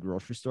to go to the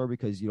grocery store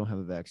because you don't have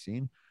a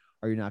vaccine?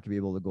 Are you not going to be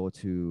able to go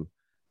to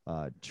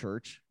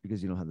church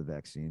because you don't have the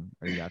vaccine?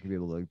 Are you not going to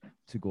be able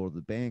to go to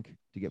the bank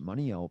to get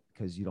money out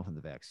because you don't have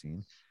the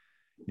vaccine?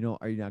 You know,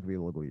 are you not going to be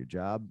able to go to your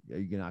job? Are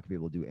you not going to be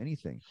able to do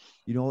anything?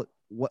 You know,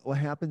 what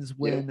happens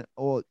when,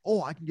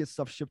 I can get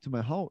stuff shipped to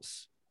my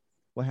house.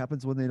 What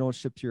happens when they don't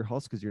ship to your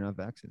house because you're not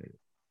vaccinated?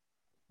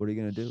 What are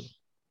you going to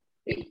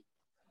do?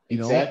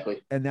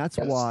 Exactly. And that's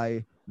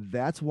why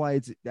this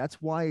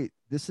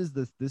is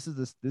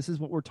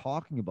what we're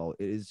talking about.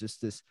 It is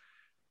just this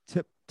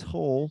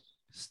tiptoe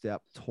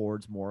step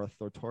towards more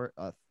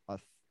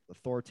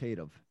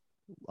authoritative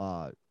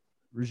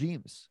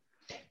regimes.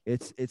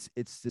 It's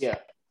this,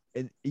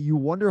 and you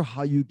wonder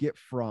how you get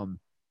from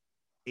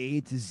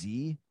A to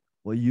Z.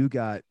 Well, you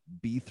got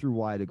B through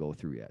Y to go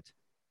through yet.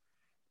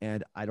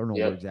 And I don't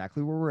know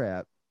exactly where we're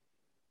at,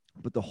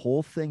 but the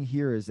whole thing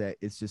here is that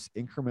it's just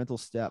incremental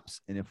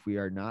steps. And if we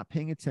are not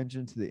paying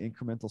attention to the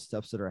incremental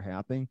steps that are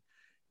happening,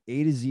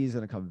 A to Z is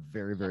going to come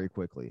very, very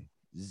quickly.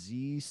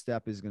 Z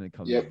step is going to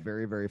come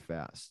very, very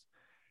fast.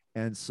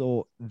 And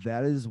so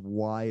that is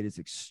why it is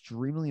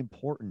extremely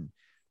important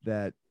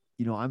that,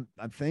 you know, I'm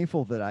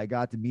thankful that I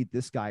got to meet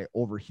this guy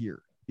over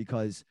here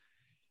because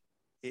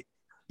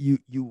you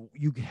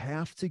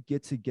have to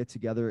get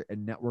together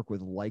and network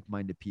with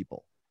like-minded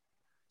people.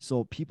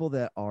 So people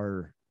that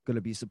are going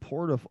to be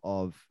supportive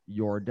of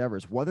your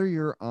endeavors, whether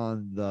you're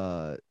on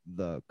the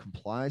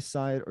comply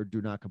side or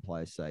do not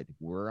comply side.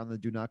 We're on the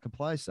do not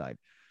comply side.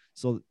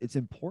 So it's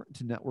important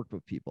to network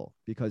with people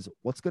because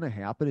what's going to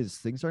happen is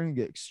things are going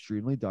to get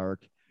extremely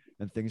dark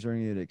and things are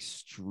going to get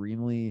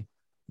extremely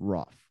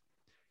rough.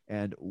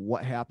 And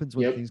what happens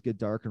when things get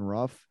dark and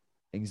rough?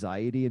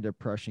 Anxiety and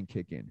depression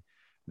kick in.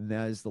 And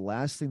that is the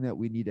last thing that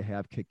we need to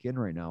have kick in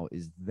right now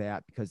is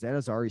that because that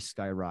has already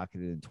skyrocketed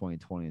in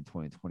 2020 and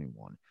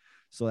 2021.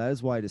 So that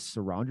is why to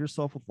surround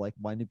yourself with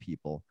like-minded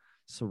people.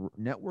 So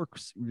network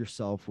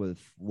yourself with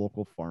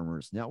local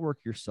farmers, network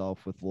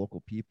yourself with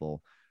local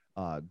people,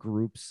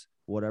 groups,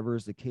 whatever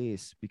is the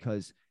case,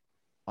 because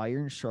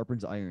iron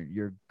sharpens iron.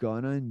 You're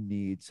gonna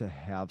need to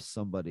have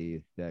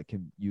somebody that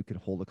you can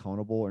hold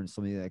accountable and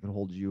somebody that can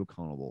hold you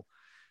accountable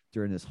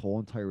during this whole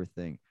entire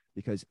thing.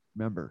 Because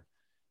remember,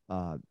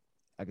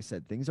 like I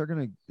said,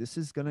 this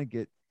is gonna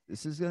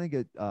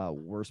get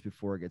worse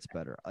before it gets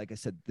better. Like I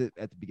said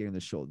at the beginning of the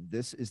show,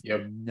 this is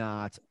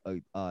not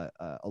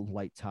a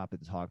light topic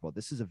to talk about.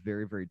 This is a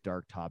very, very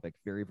dark topic,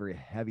 very, very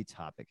heavy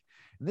topic.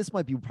 And this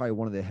might be probably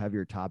one of the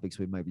heavier topics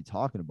we might be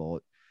talking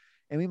about.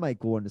 And we might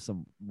go into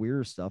some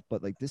weird stuff,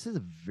 but like this is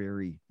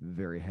very,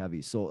 very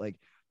heavy. So like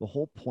the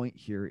whole point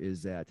here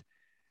is that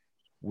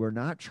we're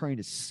not trying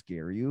to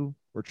scare you.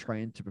 We're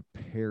trying to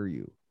prepare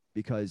you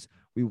because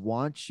we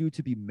want you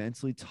to be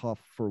mentally tough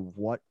for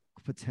what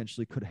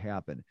potentially could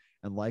happen.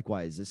 And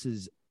likewise, this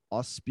is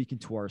us speaking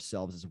to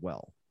ourselves as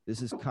well.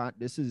 This is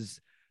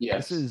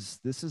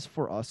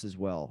for us as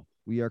well.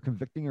 We are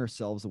convicting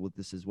ourselves with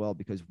this as well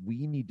because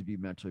we need to be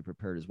mentally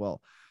prepared as well.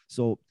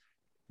 So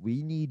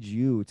we need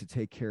you to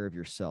take care of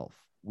yourself.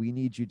 We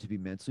need you to be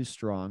mentally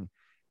strong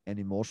and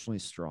emotionally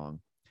strong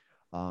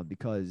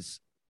because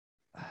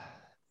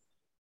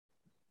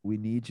we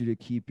need you to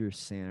keep your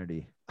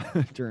sanity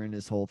during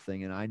this whole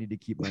thing. And I need to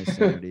keep my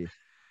sanity.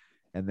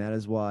 And that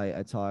is why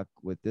I talk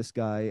with this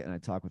guy and I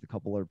talk with a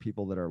couple other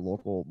people that are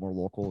more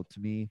local to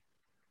me.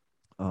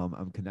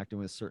 I'm connecting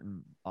with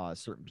certain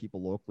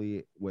people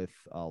locally with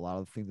a lot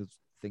of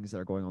things that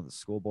are going on with the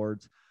school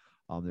boards.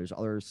 There's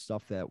other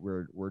stuff that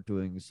we're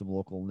doing some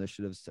local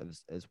initiatives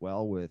as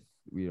well with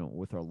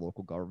our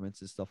local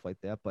governments and stuff like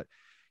that. But,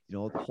 the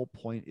whole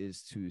point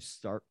is to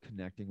start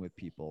connecting with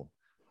people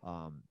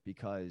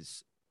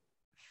because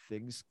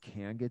things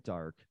can get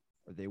dark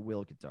or they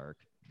will get dark.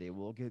 They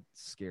will get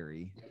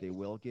scary. They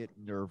will get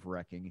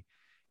nerve-wracking.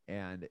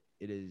 And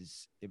it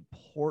is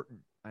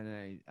important,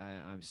 and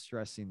I'm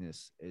stressing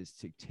this, is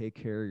to take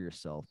care of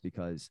yourself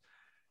because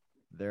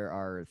there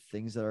are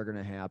things that are going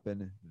to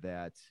happen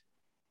that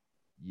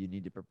you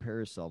need to prepare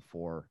yourself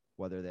for,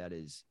 whether that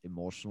is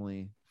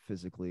emotionally,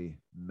 physically,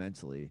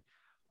 mentally,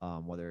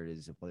 whether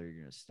you're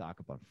going to stock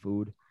up on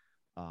food,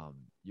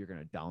 you're going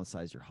to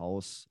downsize your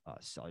house,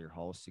 sell your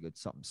house to get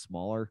something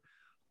smaller,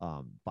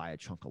 buy a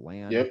chunk of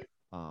land, Yep.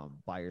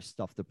 buy your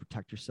stuff to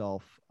protect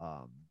yourself,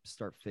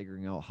 start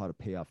figuring out how to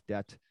pay off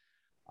debt.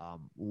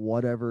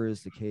 Whatever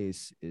is the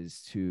case,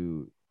 is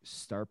to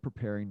start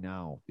preparing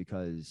now,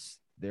 because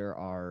there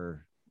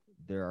are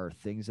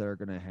things that are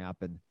going to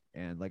happen.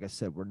 And like I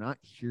said, we're not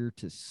here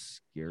to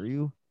scare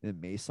you. It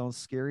may sound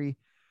scary,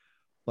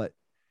 but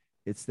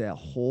it's that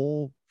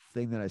whole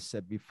thing that I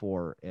said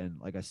before. And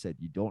like I said,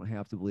 you don't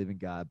have to believe in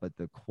God, but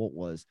the quote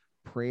was,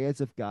 pray as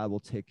if God will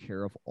take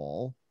care of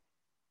all,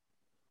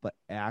 but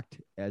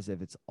act as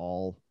if it's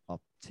all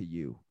up to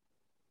you.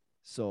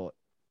 So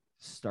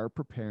start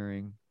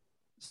preparing,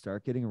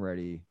 start getting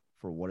ready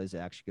for what is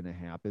actually going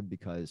to happen,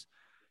 because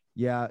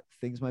yeah,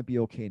 things might be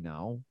okay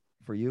now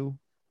for you.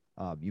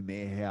 You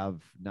may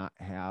not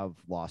have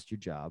lost your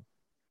job.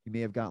 You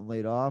may have gotten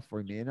laid off, or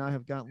you may not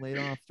have gotten laid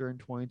off during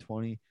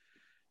 2020.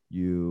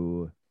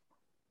 You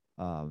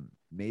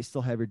may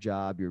still have your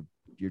job.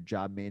 Your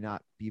job may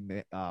not be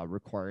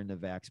requiring the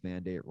vax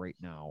mandate right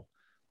now.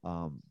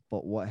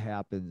 But what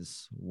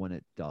happens when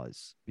it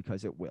does?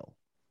 Because it will.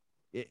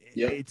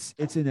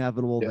 It's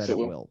inevitable that it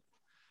will.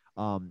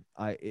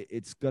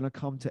 It's gonna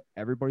come to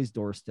everybody's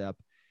doorstep.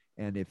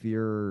 And if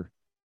you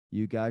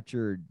got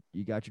your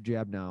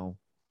jab now,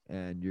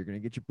 and you're gonna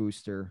get your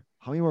booster,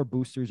 how many more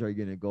boosters are you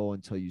gonna go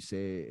until you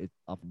say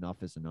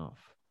enough is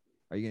enough?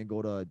 Are you gonna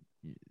go to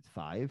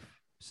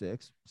 5,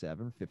 6,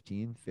 7,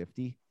 15,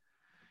 50?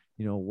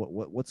 You know,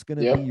 what's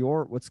gonna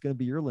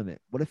be your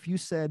limit? What if you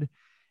said,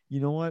 you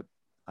know what,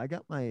 I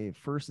got my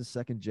first and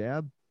second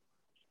jab,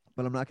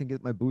 but I'm not gonna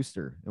get my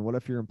booster? And what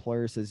if your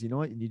employer says, you know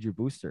what, you need your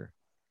booster,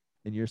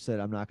 and you said,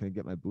 I'm not gonna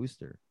get my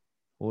booster?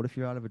 Well, what if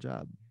you're out of a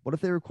job? What if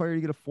they require you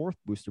to get a 4th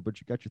booster,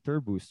 but you got your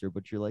 3rd booster,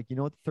 but you're like, you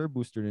know what, the 3rd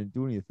booster didn't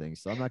do anything,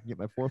 so I'm not gonna get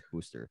my 4th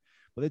booster.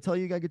 But they tell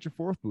you got to get your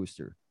 4th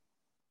booster.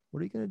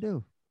 What are you gonna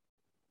do?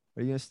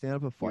 Are you gonna stand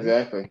up and fight?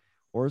 Exactly.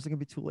 Or is it gonna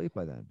be too late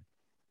by then?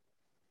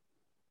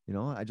 You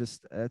know, I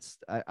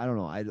don't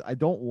know. I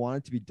don't want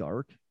it to be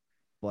dark,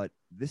 but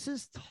this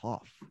is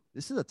tough.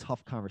 This is a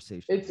tough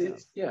conversation. It's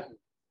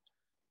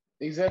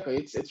exactly.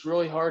 It's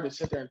really hard to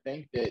sit there and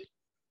think that.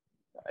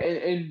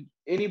 And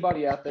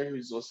anybody out there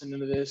who's listening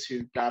to this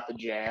who got the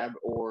jab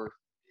or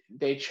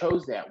they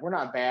chose that, we're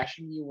not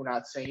bashing you. We're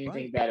not saying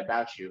anything bad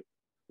about you.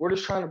 We're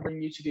just trying to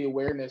bring you to the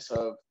awareness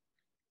of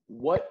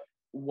what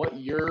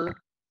you're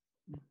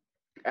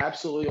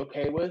absolutely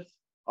okay with.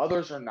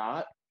 Others are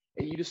not.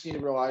 And you just need to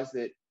realize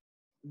that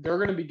they're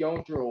going to be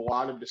going through a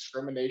lot of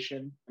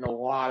discrimination, and a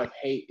lot of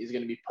hate is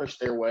going to be pushed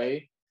their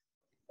way.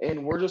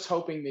 And we're just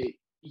hoping that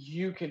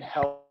you can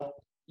help.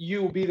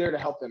 You will be there to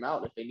help them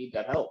out if they need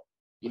that help.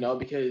 You know,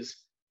 because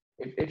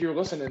if you're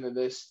listening to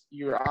this,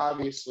 you're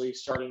obviously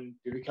starting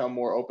to become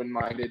more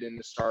open-minded and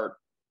to start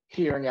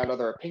hearing out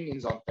other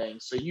opinions on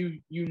things. So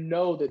you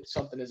know that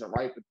something isn't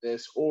right with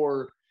this,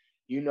 or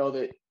you know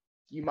that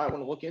you might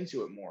want to look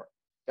into it more.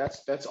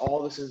 That's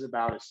all this is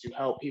about, is to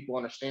help people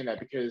understand that.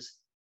 Because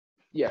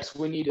yes,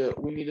 we need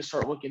to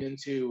start looking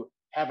into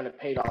having a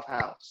paid off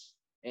house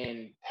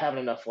and having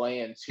enough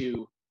land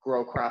to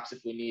grow crops if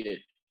we need it.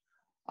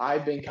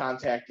 I've been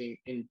contacting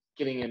and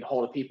getting in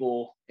hold of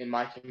people in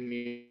my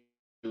community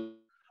who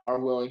are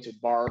willing to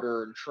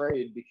barter and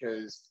trade,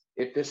 because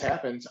if this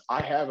happens,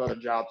 I have other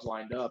jobs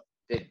lined up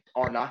that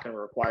are not going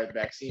to require the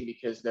vaccine,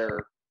 because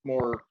they're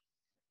more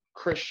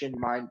Christian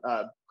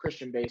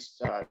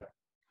based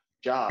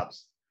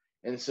jobs.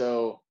 And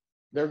so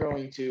they're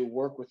going to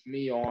work with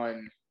me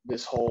on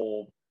this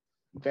whole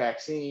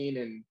vaccine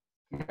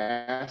and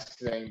mask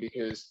thing,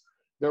 because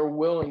they're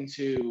willing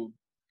to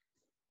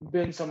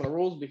bend some of the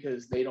rules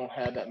because they don't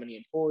have that many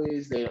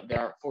employees. They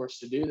aren't forced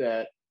to do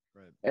that.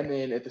 Right. And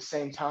then at the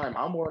same time,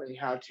 I'm learning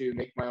how to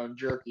make my own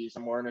jerkies.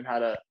 I'm learning how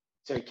to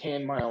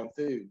can my own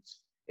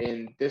foods.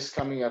 And this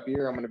coming up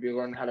year, I'm going to be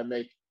learning how to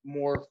make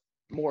more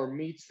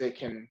meats that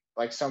can,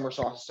 like summer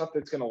sauce, stuff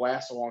that's going to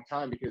last a long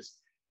time, because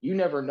you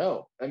never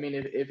know. I mean,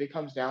 if it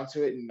comes down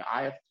to it, and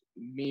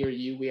me or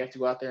you, we have to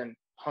go out there and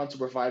hunt to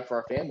provide for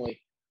our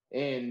family,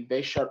 and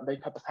they cut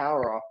the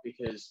power off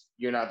because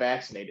you're not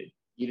vaccinated.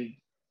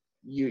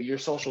 Your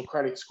social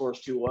credit score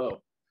is too low.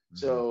 Mm-hmm.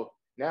 So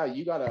now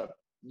you gotta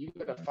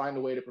find a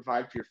way to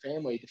provide for your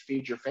family, to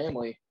feed your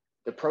family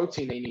the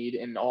protein they need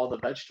and all the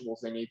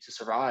vegetables they need to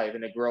survive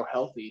and to grow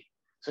healthy.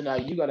 So now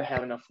you got to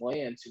have enough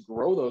land to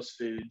grow those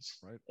foods,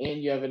 right.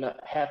 And you have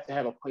to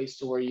have a place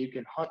to where you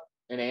can hunt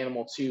an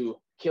animal to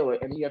kill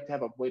it, and you have to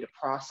have a way to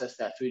process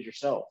that food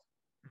yourself.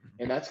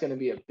 And that's going to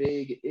be a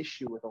big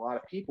issue with a lot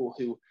of people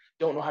who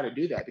don't know how to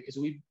do that, because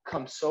we've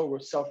become so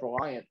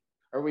self-reliant,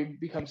 or we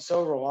become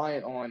so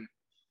reliant on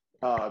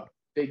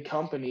big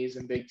companies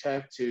and big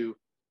tech to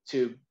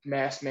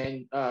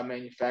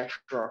manufacture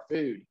our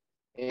food,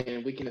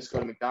 and we can just go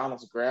to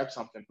McDonald's and grab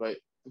something. But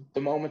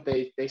the moment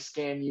they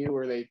scan you,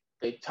 or they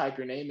type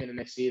your name in and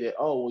they see that,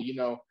 oh, well, you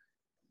know,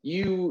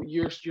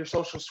 your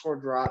social score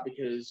dropped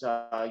because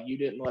you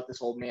didn't let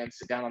this old man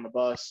sit down on the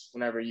bus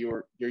whenever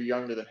you're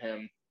younger than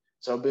him.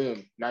 So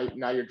boom,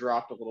 now you're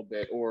dropped a little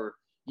bit, or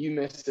you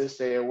missed this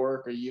day at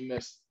work, or you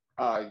missed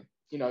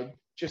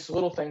just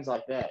little things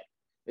like that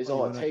is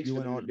all it takes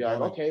for them to be like,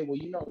 okay, well,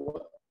 you know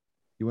what?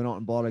 You went out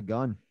and bought a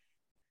gun.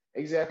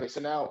 Exactly. So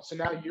now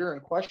you're in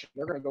question.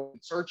 They're going to go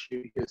and search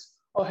you because,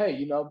 oh,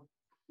 hey,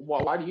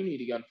 why do you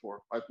need a gun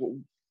for? Like,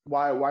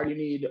 why do you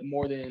need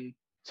more than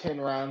 10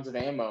 rounds of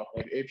ammo?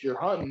 If you're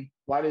hunting,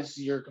 why does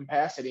your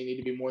capacity need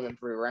to be more than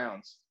 3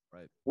 rounds?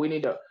 Right. We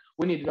need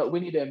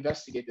to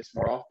investigate this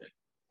more often,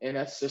 and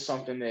that's just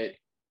something that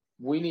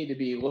we need to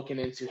be looking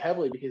into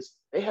heavily because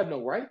they have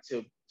no right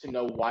to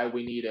know why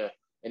we need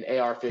an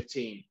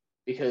AR-15.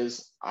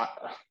 Because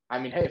I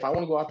mean, hey, if I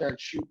want to go out there and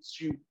shoot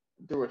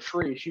through a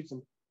tree, shoot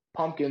some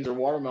pumpkins or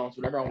watermelons,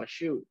 whatever I want to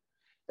shoot,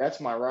 that's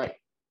my right.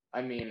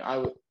 I mean,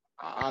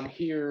 I'm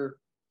here,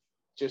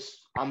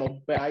 I'm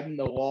abiding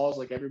the laws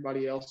like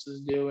everybody else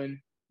is doing,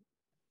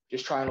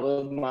 just trying to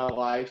live my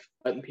life,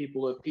 letting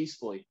people live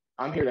peacefully.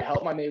 I'm here to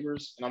help my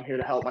neighbors and I'm here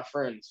to help my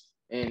friends.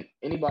 And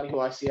anybody who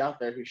I see out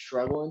there who's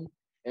struggling,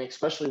 and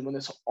especially when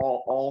this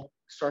all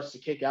starts to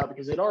kick out,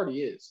 because it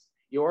already is.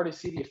 You already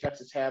see the effects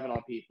it's having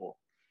on people.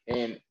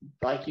 And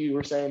like you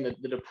were saying,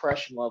 the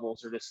depression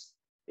levels are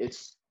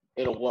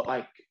it'll look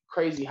like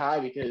crazy high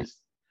because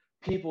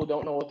people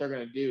don't know what they're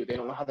going to do. They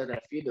don't know how they're going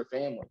to feed their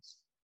families.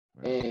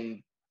 Right.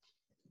 And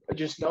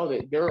just know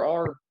that there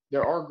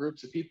are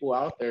groups of people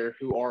out there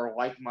who are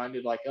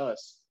like-minded like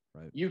us.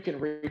 Right. You can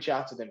reach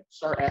out to them,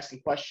 start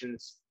asking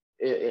questions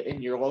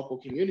in your local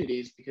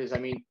communities, because I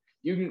mean,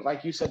 you can,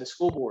 like you said, the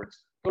school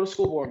boards, go to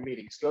school board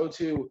meetings, go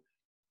to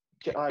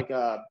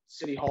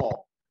City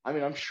Hall. I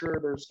mean, I'm sure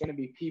there's going to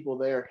be people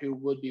there who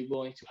would be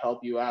willing to help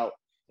you out,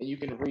 and you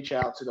can reach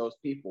out to those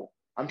people.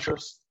 I'm sure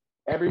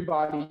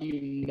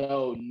everybody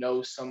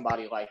knows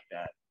somebody like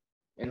that.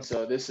 And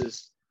so this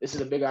is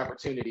a big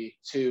opportunity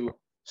to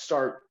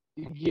start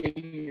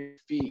getting your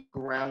feet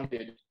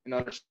grounded and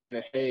understand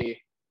that, hey,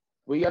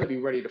 we got to be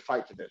ready to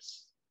fight for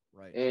this.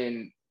 Right.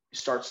 And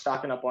start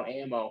stocking up on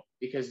ammo,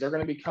 because they're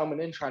going to be coming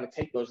in trying to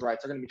take those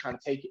rights. They're going to be trying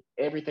to take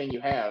everything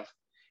you have.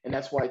 And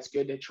that's why it's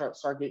good to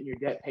start getting your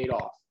debt paid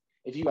off.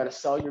 If you got to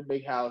sell your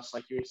big house,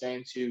 like you were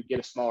saying, to get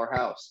a smaller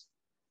house,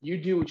 you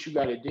do what you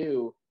got to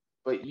do,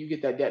 but you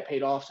get that debt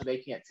paid off so they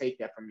can't take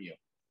that from you.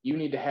 You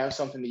need to have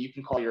something that you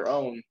can call your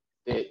own,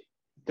 that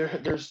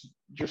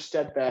you're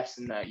steadfast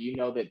in that. You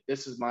know that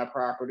this is my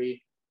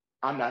property.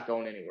 I'm not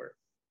going anywhere.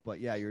 But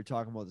yeah, you're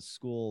talking about the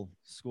school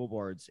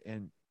boards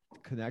and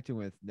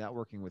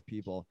networking with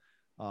people.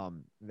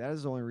 That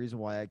is the only reason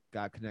why I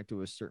got connected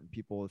with certain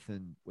people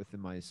within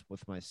my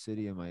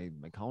city and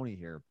my county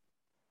here,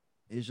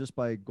 is just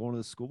by going to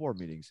the school board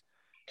meetings,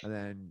 and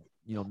then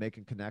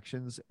making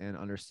connections and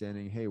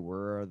understanding, hey,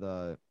 where are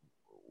the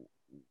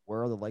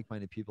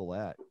like-minded people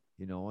at,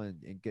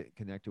 and get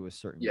connected with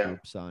certain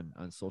groups on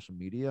social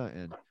media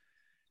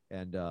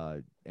and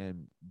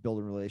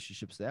building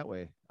relationships that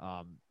way,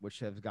 which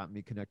have gotten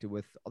me connected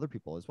with other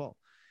people as well.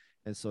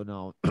 And so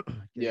now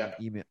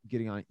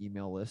getting on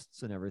email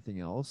lists and everything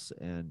else.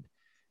 And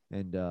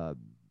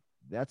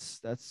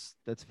that's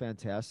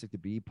fantastic to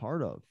be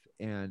part of.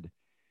 And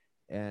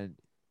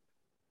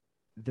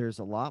there's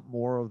a lot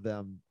more of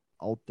them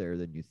out there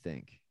than you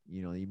think.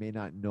 You may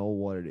not know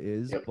what it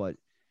is, but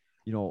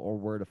or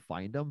where to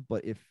find them.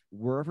 But if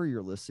wherever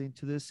you're listening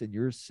to this and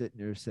you're sitting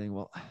there saying,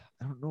 well,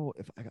 I don't know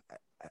if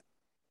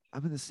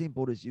I'm in the same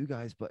boat as you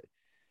guys, but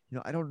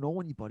I don't know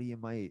anybody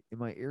in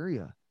my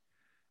area.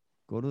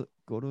 Go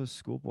to a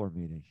school board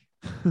meeting.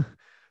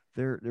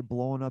 They're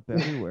blowing up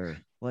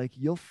everywhere. Like,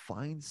 you'll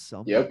find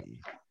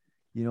somebody.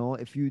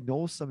 If you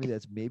know somebody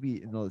that's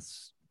maybe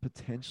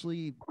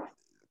potentially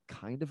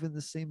kind of in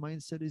the same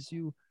mindset as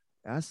you,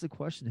 ask the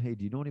question, hey,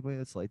 do you know anybody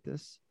that's like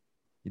this?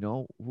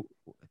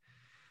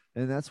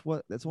 And that's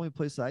the only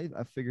place I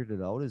figured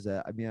it out, is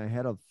that, I mean, I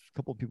had a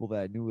couple of people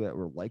that I knew that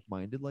were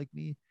like-minded like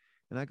me,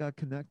 and I got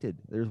connected.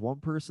 There's one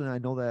person I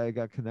know that I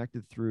got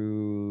connected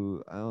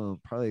through, I don't know,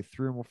 probably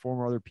 3 or 4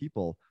 more other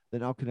people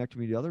that now connect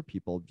me to other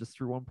people just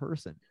through one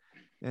person.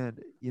 And,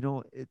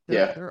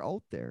 they're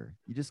out there.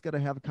 You just got to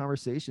have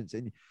conversations.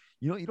 And,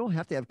 you don't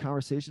have to have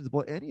conversations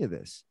about any of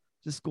this.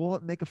 Just go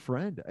out and make a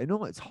friend. I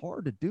know it's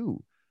hard to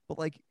do, but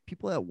like,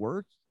 people at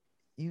work,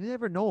 you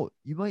never know.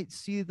 You might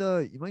see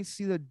the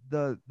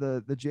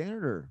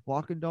janitor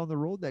walking down the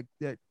road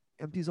that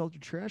empties out your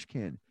trash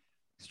can.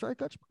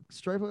 Strike a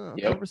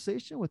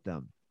conversation with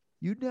them.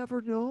 You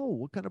never know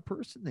what kind of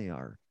person they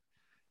are.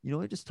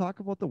 Just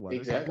talk about the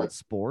weather, talk about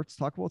sports,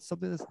 talk about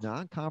something that's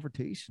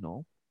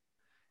non-confrontational,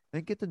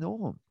 and get to know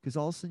them. Because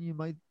all of a sudden you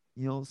might,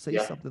 say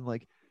something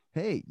like,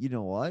 "Hey, you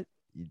know what?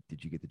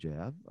 Did you get the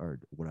jab?" or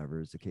whatever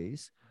is the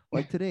case.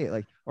 Like today,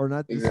 or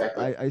not. This,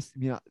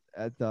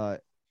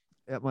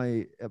 at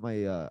my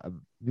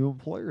new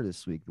employer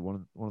this week,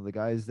 one of the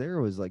guys there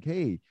was like,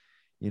 "Hey,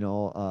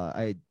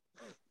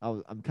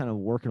 I'm kind of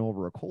working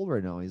over a cold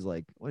right now." He's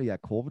like, "What, do you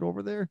got COVID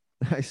over there?"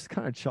 I just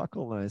kind of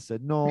chuckled and I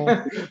said,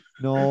 "No,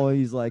 no."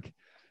 He's like,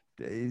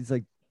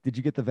 did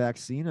you get the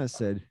vaccine? I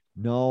said,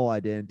 no, I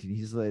didn't. And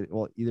he's like,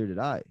 well, either did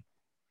I.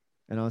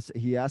 And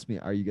he asked me,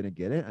 are you going to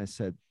get it? I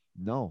said,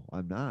 no,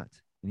 I'm not.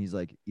 And he's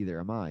like, either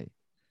am I.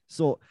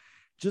 So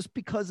just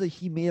because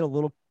he made a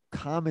little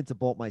comment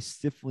about my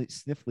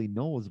sniffly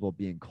nose about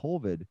being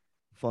COVID,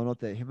 found out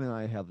that him and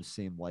I have the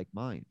same like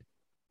mind.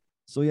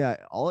 So yeah,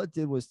 all it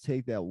did was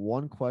take that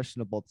one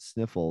question about the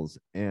sniffles,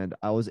 and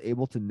I was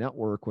able to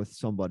network with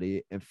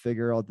somebody and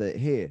figure out that,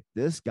 hey,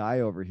 this guy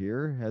over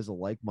here has a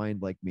like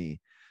mind like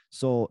me.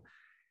 So,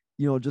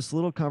 just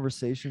little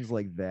conversations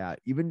like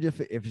that, even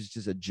if it's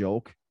just a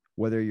joke,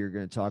 whether you're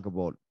going to talk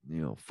about,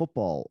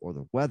 football or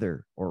the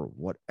weather or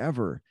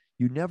whatever,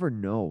 you never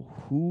know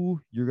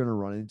who you're going to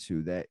run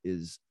into that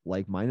is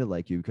like-minded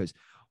like you. Because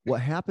what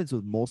happens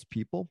with most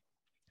people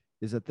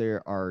is that they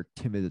are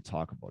timid to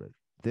talk about it.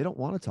 They don't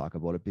want to talk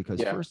about it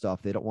because first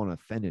off, they don't want to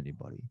offend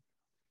anybody.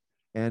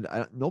 And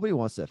nobody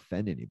wants to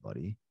offend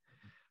anybody,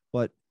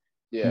 but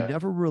you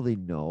never really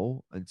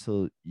know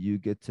until you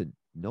get to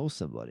know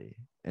somebody.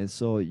 And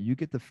so you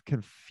get to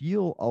can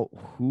feel out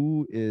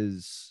who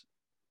is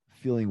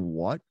feeling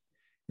what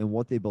and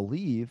what they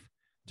believe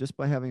just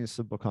by having a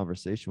simple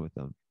conversation with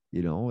them,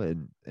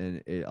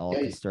 and it all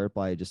can start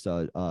by just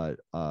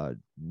a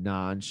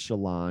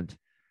nonchalant,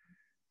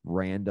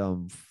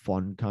 random,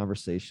 fun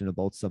conversation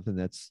about something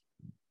that's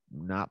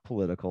not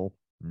political,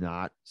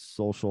 not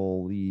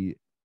socially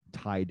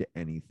tied to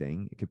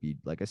anything. It could be,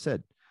 like I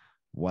said,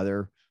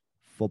 weather,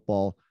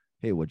 football.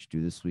 Hey, what'd you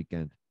do this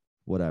weekend?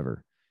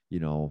 Whatever,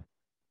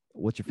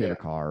 what's your favorite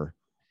car?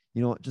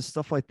 Just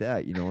stuff like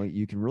that.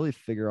 You can really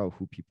figure out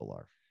who people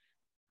are.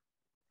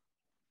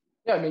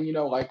 Yeah, I mean,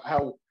 like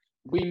how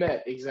we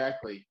met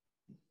exactly.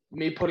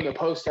 Me putting a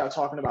post out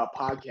talking about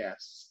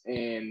podcasts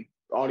and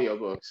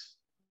audiobooks.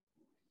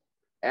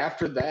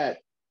 After that,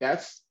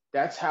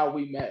 that's how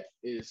we met,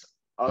 is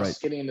us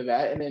getting into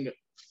that. And then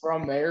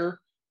from there,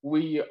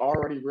 we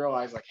already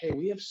realized, like, hey,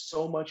 we have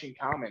so much in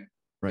common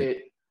that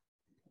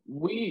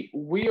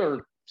we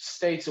are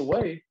states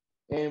away,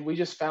 and we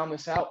just found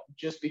this out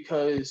just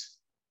because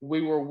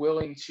we were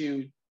willing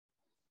to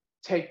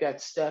take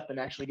that step and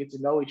actually get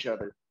to know each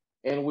other.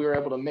 And we were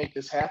able to make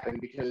this happen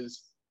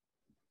because,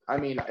 I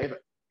mean,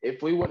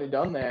 if we wouldn't have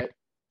done that,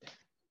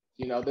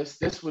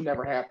 this would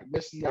never happen.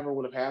 This never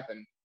would have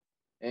happened.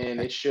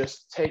 And it's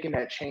just taking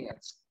that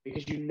chance,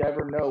 because you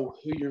never know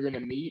who you're going to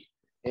meet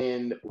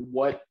and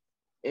what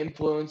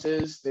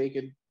influences they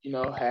could,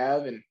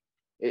 have. And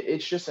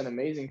it's just an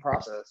amazing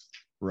process.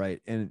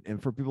 Right. And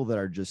for people that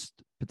are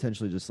just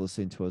potentially just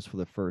listening to us for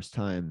the first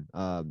time,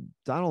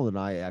 Donald and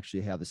I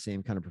actually have the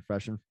same kind of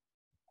profession.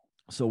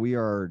 So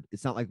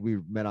it's not like we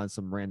met on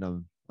some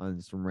random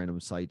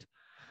site.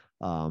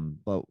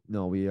 But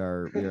no, we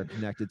are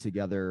connected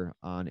together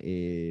on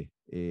a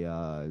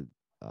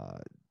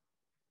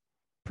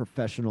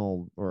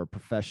professional or a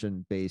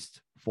profession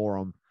based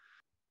forum.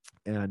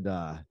 And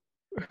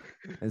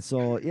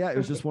so, it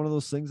was just one of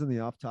those things in the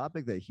off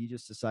topic that he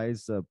just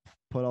decides to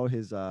put out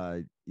his,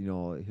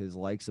 his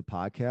likes of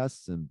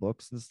podcasts and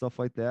books and stuff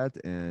like that.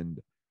 And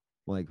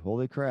I'm like,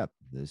 holy crap,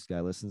 this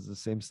guy listens to the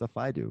same stuff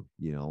I do.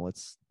 He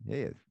wants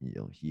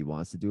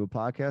to do a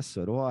podcast.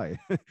 So do I.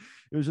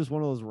 It was just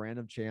one of those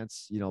random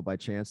chance, by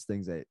chance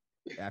things that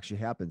actually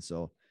happen.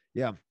 So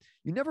yeah,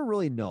 you never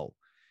really know,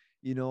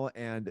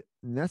 and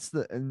that's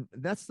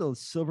the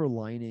silver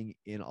lining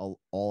in all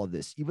of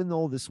this. Even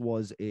though this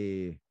was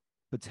a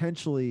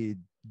potentially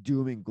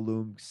doom and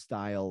gloom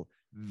style,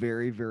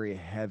 very, very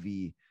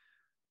heavy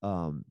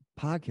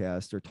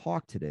podcast or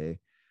talk today,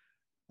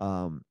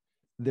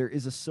 there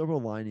is a silver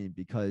lining,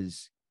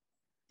 because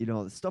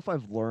the stuff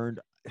I've learned.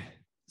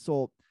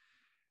 So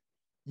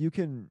you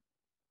can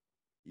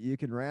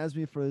razz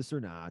me for this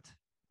or not,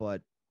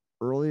 but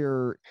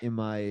earlier in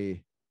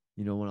my,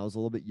 when I was a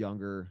little bit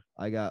younger,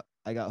 I got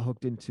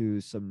hooked into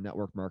some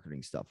network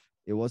marketing stuff.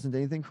 It wasn't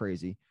anything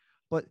crazy,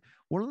 but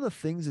one of the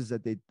things is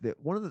that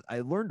I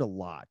learned a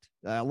lot.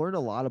 I learned a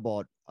lot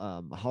about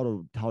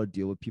how to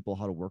deal with people,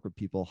 how to work with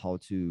people, how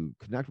to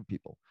connect with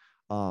people.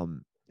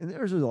 And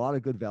there's a lot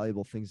of good,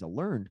 valuable things I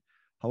learned.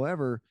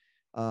 However,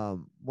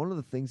 one of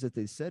the things that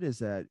they said is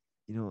that,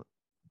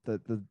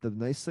 the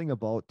nice thing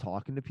about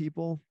talking to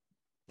people,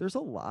 there's a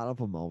lot of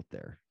them out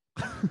there.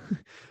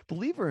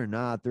 Believe it or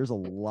not, there's a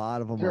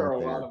lot of them out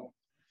there.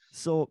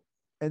 So,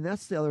 and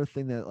that's the other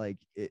thing that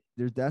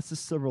that's the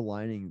silver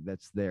lining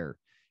that's there,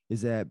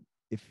 is that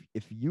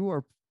if you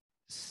are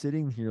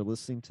sitting here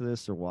listening to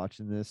this or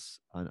watching this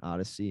on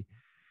Odyssey,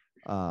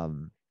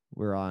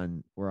 we're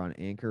on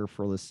Anchor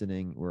for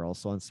listening. We're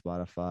also on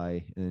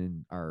Spotify,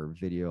 and our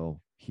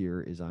video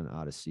here is on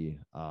Odyssey.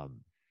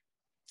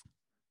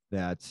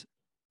 That,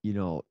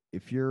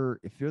 if you're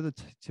the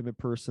timid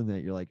person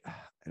that you're like,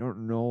 I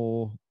don't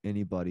know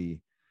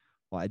anybody.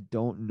 Well, I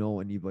don't know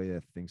anybody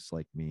that thinks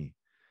like me.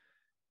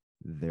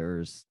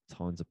 There's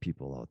tons of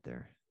people out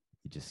there.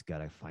 You just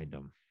gotta find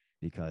them,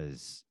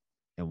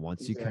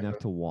 once you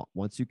connect to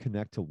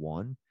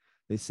one,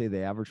 they say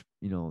the average,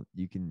 you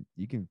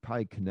can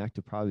probably connect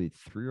to probably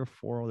 3 or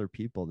 4 other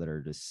people that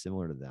are just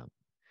similar to them.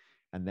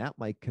 And that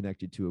might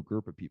connect you to a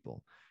group of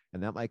people.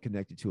 And that might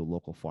connect you to a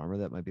local farmer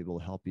that might be able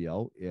to help you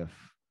out if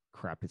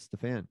crap hits the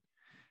fan.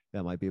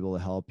 That might be able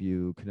to help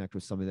you connect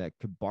with somebody that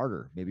could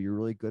barter. Maybe you're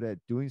really good at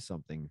doing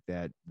something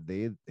that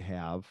they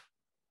have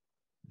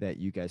that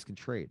you guys can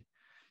trade.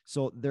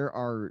 So there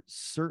are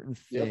certain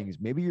things.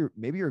 Yep.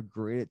 Maybe you're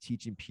great at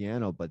teaching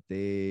piano, but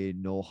they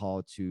know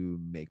how to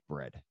make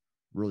bread,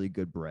 really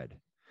good bread.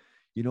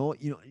 You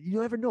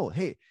never know.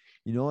 Hey,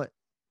 you know what?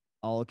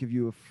 I'll give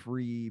you a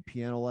free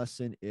piano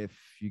lesson if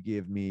you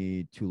give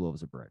me 2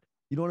 loaves of bread.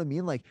 You know what I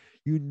mean? Like,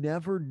 you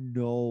never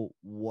know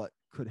what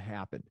could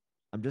happen.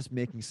 I'm just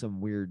making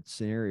some weird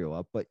scenario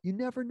up, but you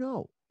never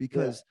know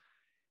because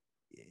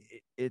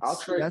I'll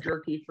it's trade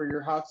jerky for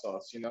your hot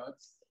sauce.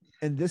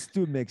 and this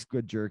dude makes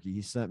good jerky.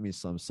 He sent me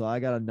some. So I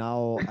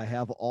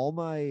have all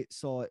my,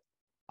 so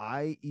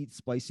I eat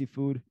spicy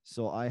food.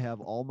 So I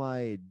have all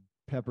my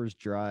peppers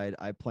dried.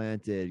 I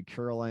planted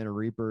Carolina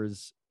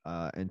Reapers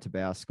and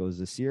Tabascos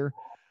this year.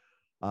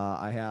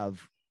 I have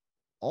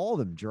all of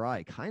them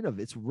dry. Kind of,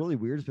 it's really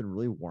weird. It's been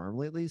really warm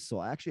lately. So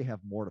I actually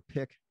have more to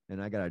pick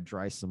and I got to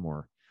dry some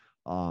more.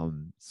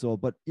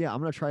 But yeah,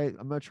 I'm going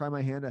to try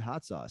my hand at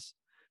hot sauce.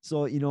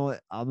 So, I'm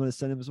going to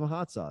send him some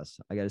hot sauce.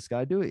 I just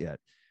got to do it yet,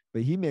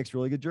 but he makes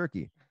really good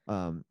jerky.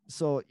 Sending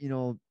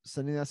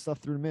that stuff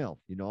through the mail,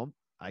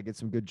 I get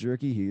some good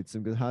jerky. He gets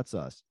some good hot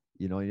sauce.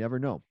 You never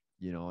know,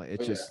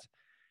 it's just,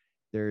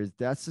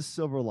 that's the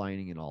silver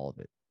lining in all of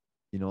it.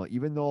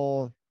 Even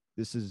though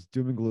this is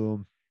doom and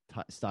gloom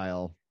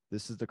style,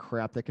 this is the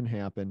crap that can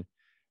happen.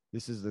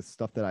 This is the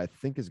stuff that I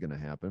think is going to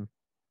happen.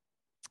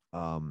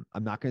 I'm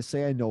not going to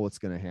say I know what's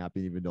going to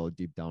happen, even though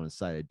deep down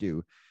inside I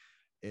do.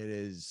 It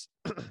is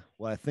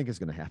what I think is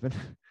going to happen.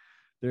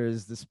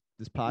 There's this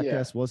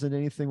podcast wasn't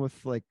anything with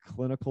like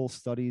clinical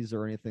studies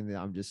or anything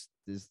that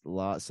there's a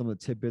lot, some of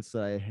the tidbits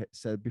that I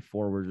said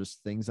before were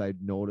just things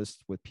I'd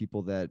noticed with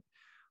people that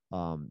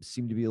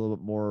seem to be a little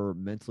bit more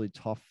mentally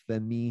tough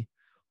than me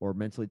or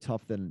mentally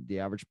tough than the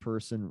average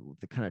person,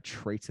 the kind of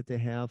traits that they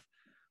have.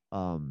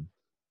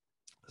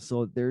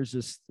 So there's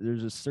just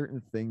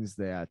certain things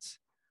that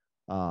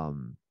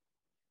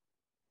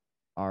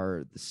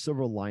are the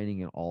silver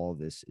lining in all of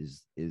this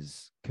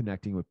is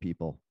connecting with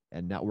people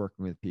and networking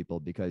with people,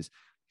 because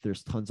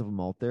there's tons of them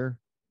out there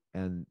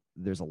and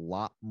there's a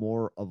lot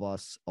more of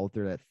us out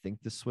there that think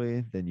this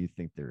way than you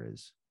think there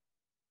is.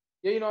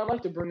 Yeah, I'd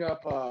like to bring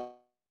up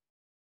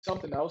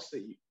something else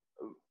that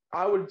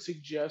I would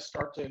suggest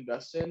start to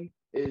invest in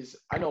is,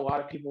 I know a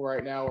lot of people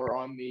right now are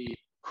on the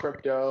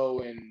crypto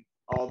and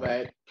all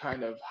that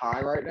kind of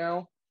high right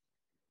now.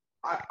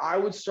 I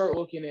would start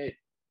looking at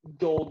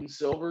gold and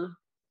silver,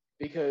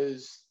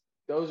 because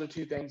those are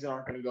two things that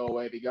aren't going to go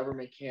away. The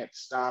government can't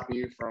stop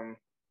you from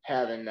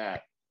having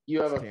that.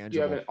 You have an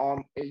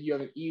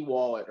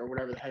e-wallet or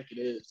whatever the heck it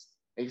is.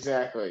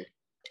 Exactly.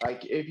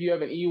 Like, if you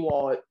have an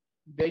e-wallet,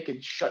 they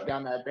could shut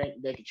down that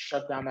bank. They could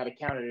shut down that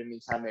account at any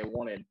time they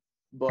wanted.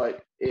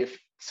 But if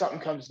something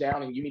comes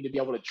down and you need to be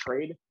able to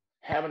trade,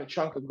 having a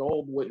chunk of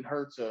gold wouldn't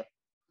hurt to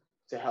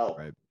help.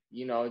 Right.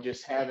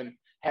 Just having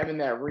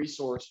that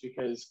resource,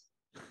 because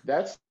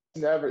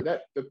the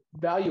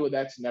value of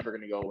that's never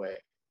going to go away.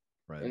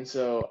 Right. And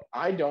so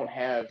I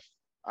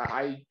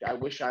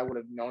wish I would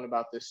have known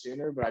about this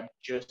sooner, but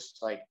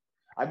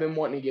I've been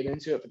wanting to get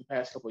into it for the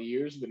past couple of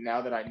years. But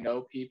now that I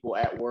know people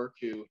at work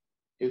who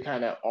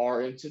kind of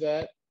are into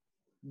that,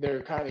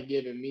 they're kind of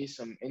giving me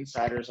some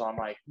insiders on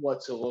like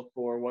what to look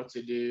for, what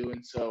to do.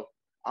 And so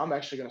I'm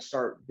actually going to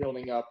start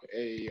building up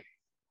a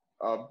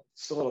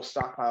little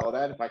stockpile of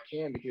that if I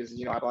can, because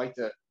I'd like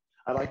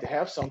to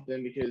have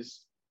something,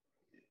 because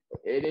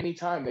at any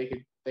time I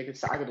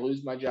could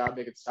lose my job,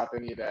 they could stop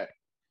any of that,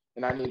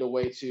 and I need a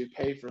way to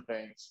pay for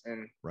things.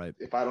 And right,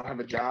 if I don't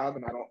have a job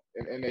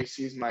and they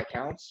seize my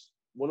accounts,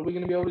 what are we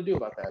going to be able to do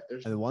about that?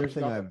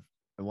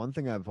 One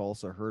thing I've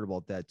also heard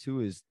about that too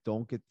is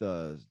don't get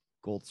the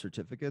gold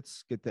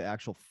certificates, get the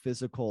actual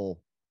physical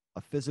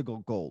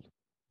gold,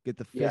 get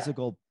the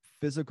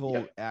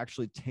physical,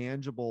 actually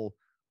tangible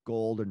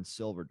gold and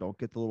silver. Don't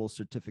get the little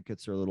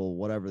certificates or little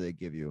whatever they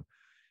give you.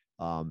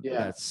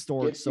 That's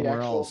stored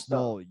somewhere else. Stuff.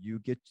 No, you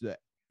get the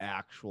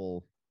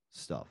actual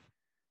stuff.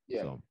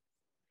 Yeah. So.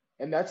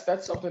 And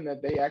that's something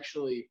that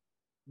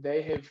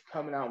they have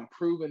come out and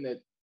proven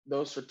that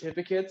those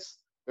certificates,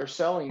 they're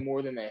selling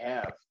more than they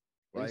have.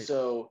 Right. And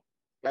so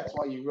that's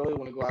why you really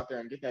want to go out there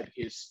and get that,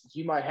 because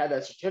you might have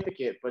that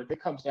certificate, but if it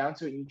comes down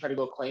to it and you try to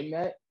go claim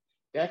that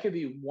could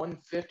be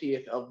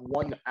 1/50th of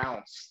 1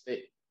 ounce that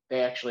they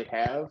actually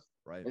have.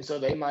 Right. And so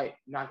they might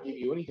not give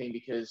you anything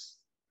because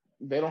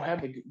they don't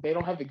have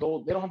the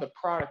gold, they don't have the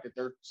product that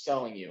they're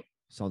selling you.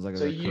 Sounds like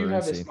so you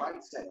have this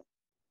mindset.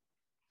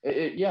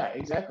 Yeah,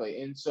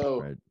 exactly. And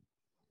so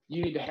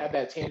you need to have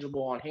that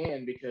tangible on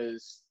hand,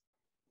 because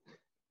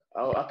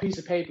a piece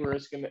of paper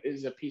is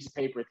a piece of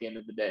paper at the end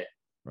of the day.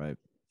 Right.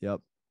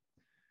 Yep.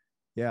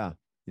 Yeah.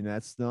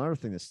 That's another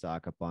thing to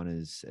stock up on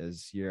is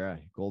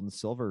gold and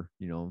silver,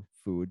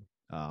 food.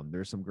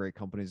 There's some great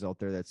companies out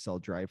there that sell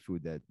dry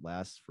food that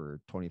lasts for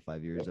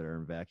 25 years that are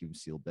in vacuum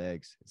sealed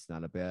bags. It's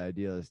not a bad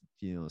idea,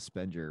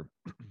 spend your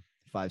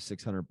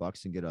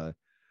 $500-600 and get a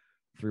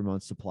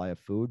 3-month supply of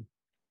food,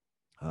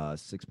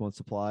 6-month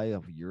supply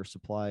of your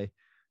supply,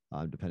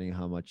 depending on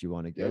how much you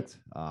want to get.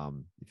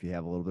 If you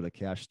have a little bit of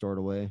cash stored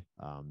away,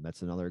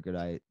 that's another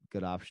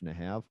good option to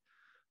have.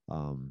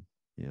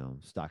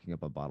 Stocking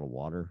up a bottle of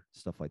water,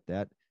 stuff like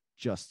that,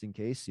 just in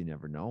case. You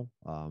never know.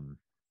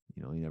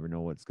 You never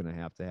know what's going to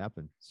have to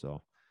happen.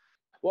 So,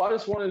 well, I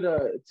just wanted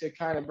to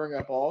kind of bring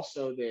up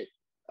also that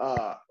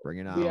bring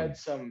it on. We had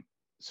some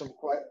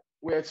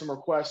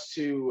requests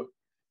to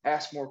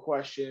ask more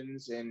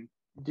questions and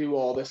do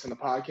all this in the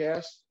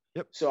podcast.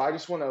 Yep. So I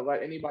just want to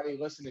let anybody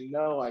listening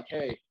know, like,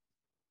 hey,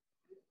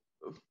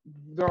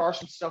 there are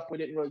some stuff we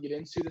didn't really get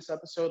into this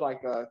episode,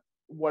 like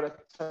what a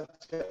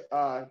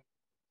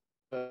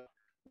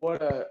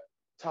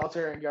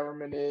totalitarian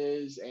government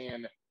is,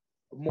 and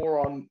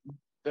more on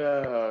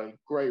the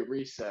Great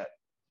Reset.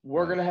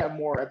 We're going to have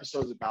more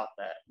episodes about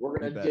that. We're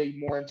going to dig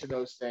more into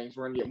those things.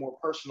 We're going to get more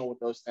personal with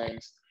those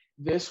things.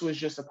 This was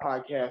just a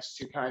podcast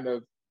to kind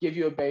of give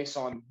you a base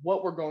on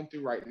what we're going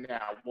through right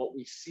now, what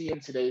we see in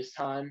today's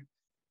time.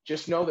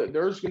 Just know that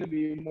there's going to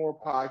be more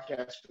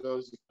podcasts for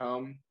those to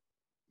come.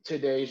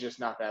 Today's just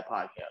not that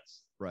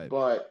podcast. Right.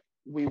 But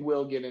we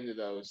will get into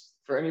those.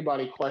 For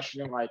anybody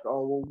questioning, like,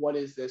 oh, well, what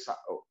is this?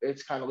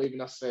 It's kind of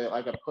leaving us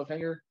like a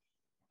cliffhanger.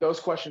 Those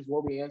questions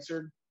will be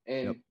answered.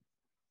 And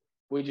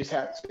we just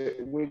have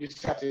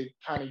to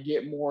kind of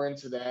get more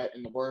into that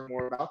and learn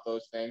more about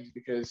those things,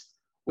 because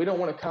we don't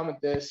want to come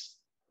at this.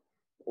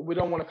 We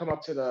don't want to come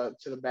up to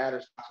the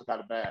batter's box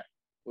without a bat.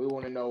 We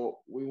want to know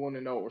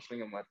what we're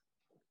swinging with.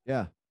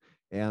 Yeah.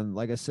 And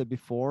like I said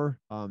before,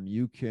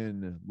 you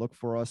can look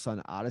for us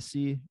on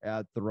Odyssey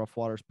at the Rough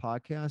Waters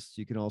Podcast.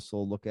 You can also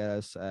look at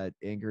us at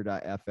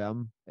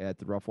Anchor.fm at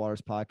the Rough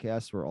Waters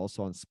Podcast. We're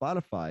also on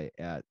Spotify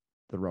at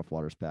the Rough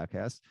Waters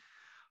Podcast.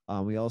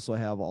 We also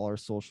have all our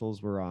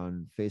socials. We're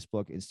on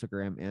Facebook,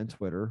 Instagram, and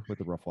Twitter with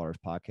the Rough Waters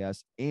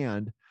Podcast.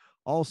 And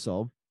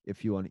also,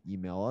 if you want to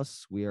email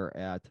us, we are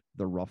at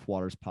the Rough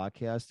Waters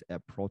Podcast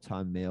at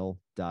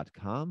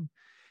protonmail.com.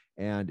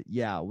 And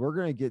yeah, we're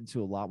going to get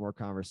into a lot more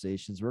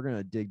conversations. We're going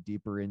to dig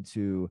deeper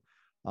into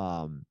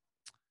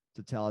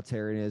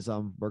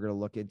totalitarianism. We're going to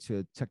look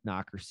into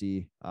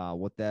technocracy,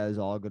 what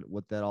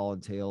that all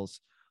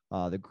entails,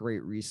 the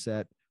Great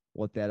Reset,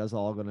 what that is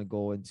all going to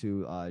go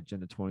into,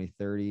 Agenda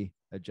 2030,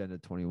 Agenda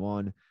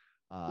 21,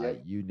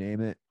 you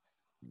name it,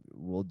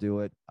 we'll do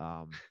it.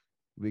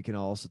 We can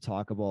also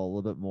talk about a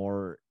little bit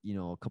more,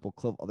 a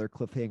couple other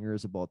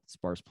cliffhangers about the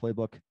Sparse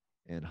Playbook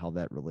and how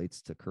that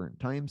relates to current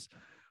times.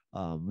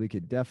 We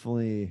could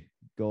definitely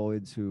go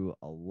into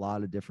a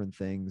lot of different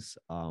things.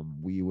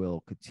 We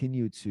will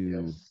continue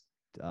to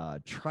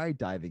try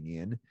diving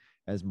in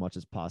as much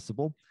as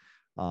possible.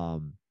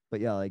 But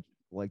yeah,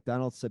 like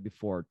Donald said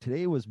before,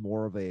 today was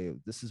more of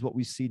this is what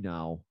we see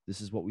now.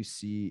 This is what we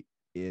see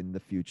in the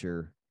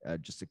future.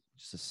 Just a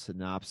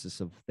synopsis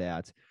of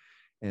that,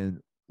 and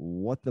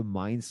what the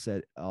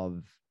mindset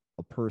of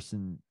a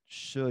person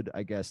should,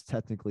 I guess,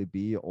 technically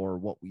be, or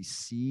what we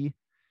see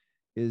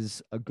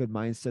is a good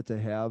mindset to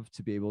have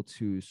to be able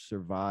to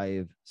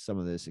survive some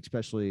of this,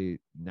 especially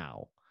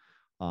now,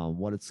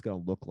 what it's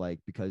going to look like,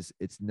 because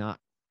it's not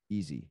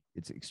easy.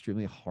 It's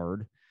extremely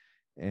hard.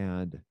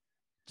 And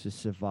to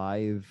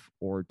survive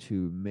or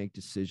to make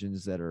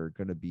decisions that are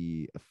going to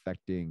be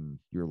affecting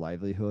your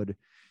livelihood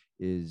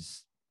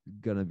is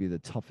going to be the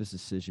toughest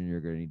decision you're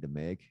going to need to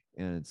make.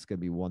 And it's going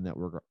to be one that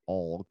we're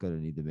all going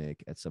to need to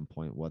make at some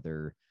point,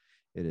 whether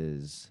it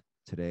is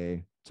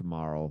today,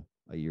 tomorrow,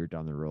 a year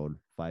down the road,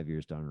 5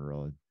 years down the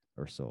road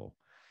or so.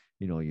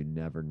 You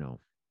never know.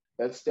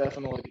 That's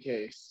definitely the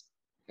case.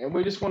 And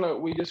we just want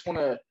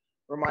to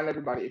remind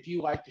everybody, if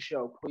you like the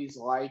show, please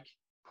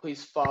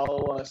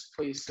follow us,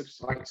 please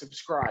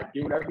subscribe,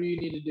 do whatever you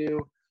need to do,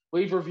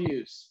 leave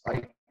reviews,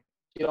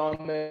 get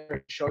on there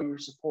and show your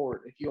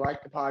support. If you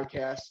like the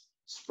podcast,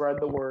 spread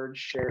the word,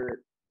 share it.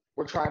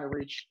 We're trying to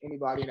reach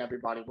anybody and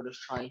everybody. We're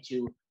just trying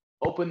to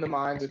open the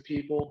minds of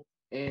people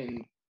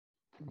and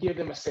give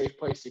them a safe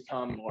place to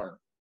come and learn.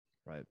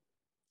 Right.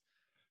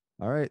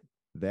 All right.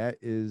 That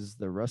is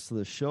the rest of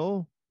the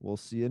show. We'll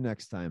see you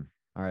next time.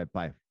 All right.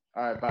 Bye.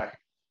 All right. Bye.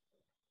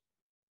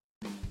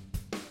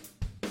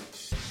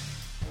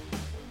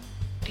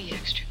 Be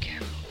extra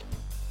careful.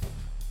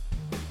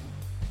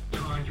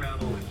 Time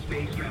travel and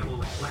space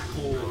travel and black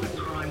holes and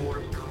time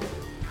warp.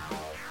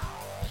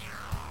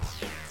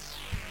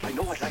 I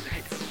know what lies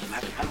ahead. You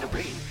have to find the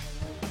brain.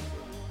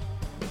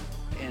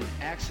 An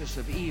axis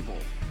of evil.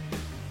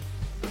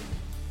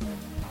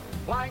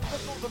 Flying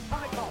missiles and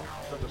honeycombs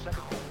to the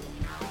second floor.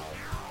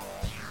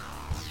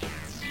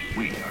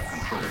 We are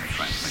controlling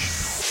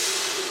transmission.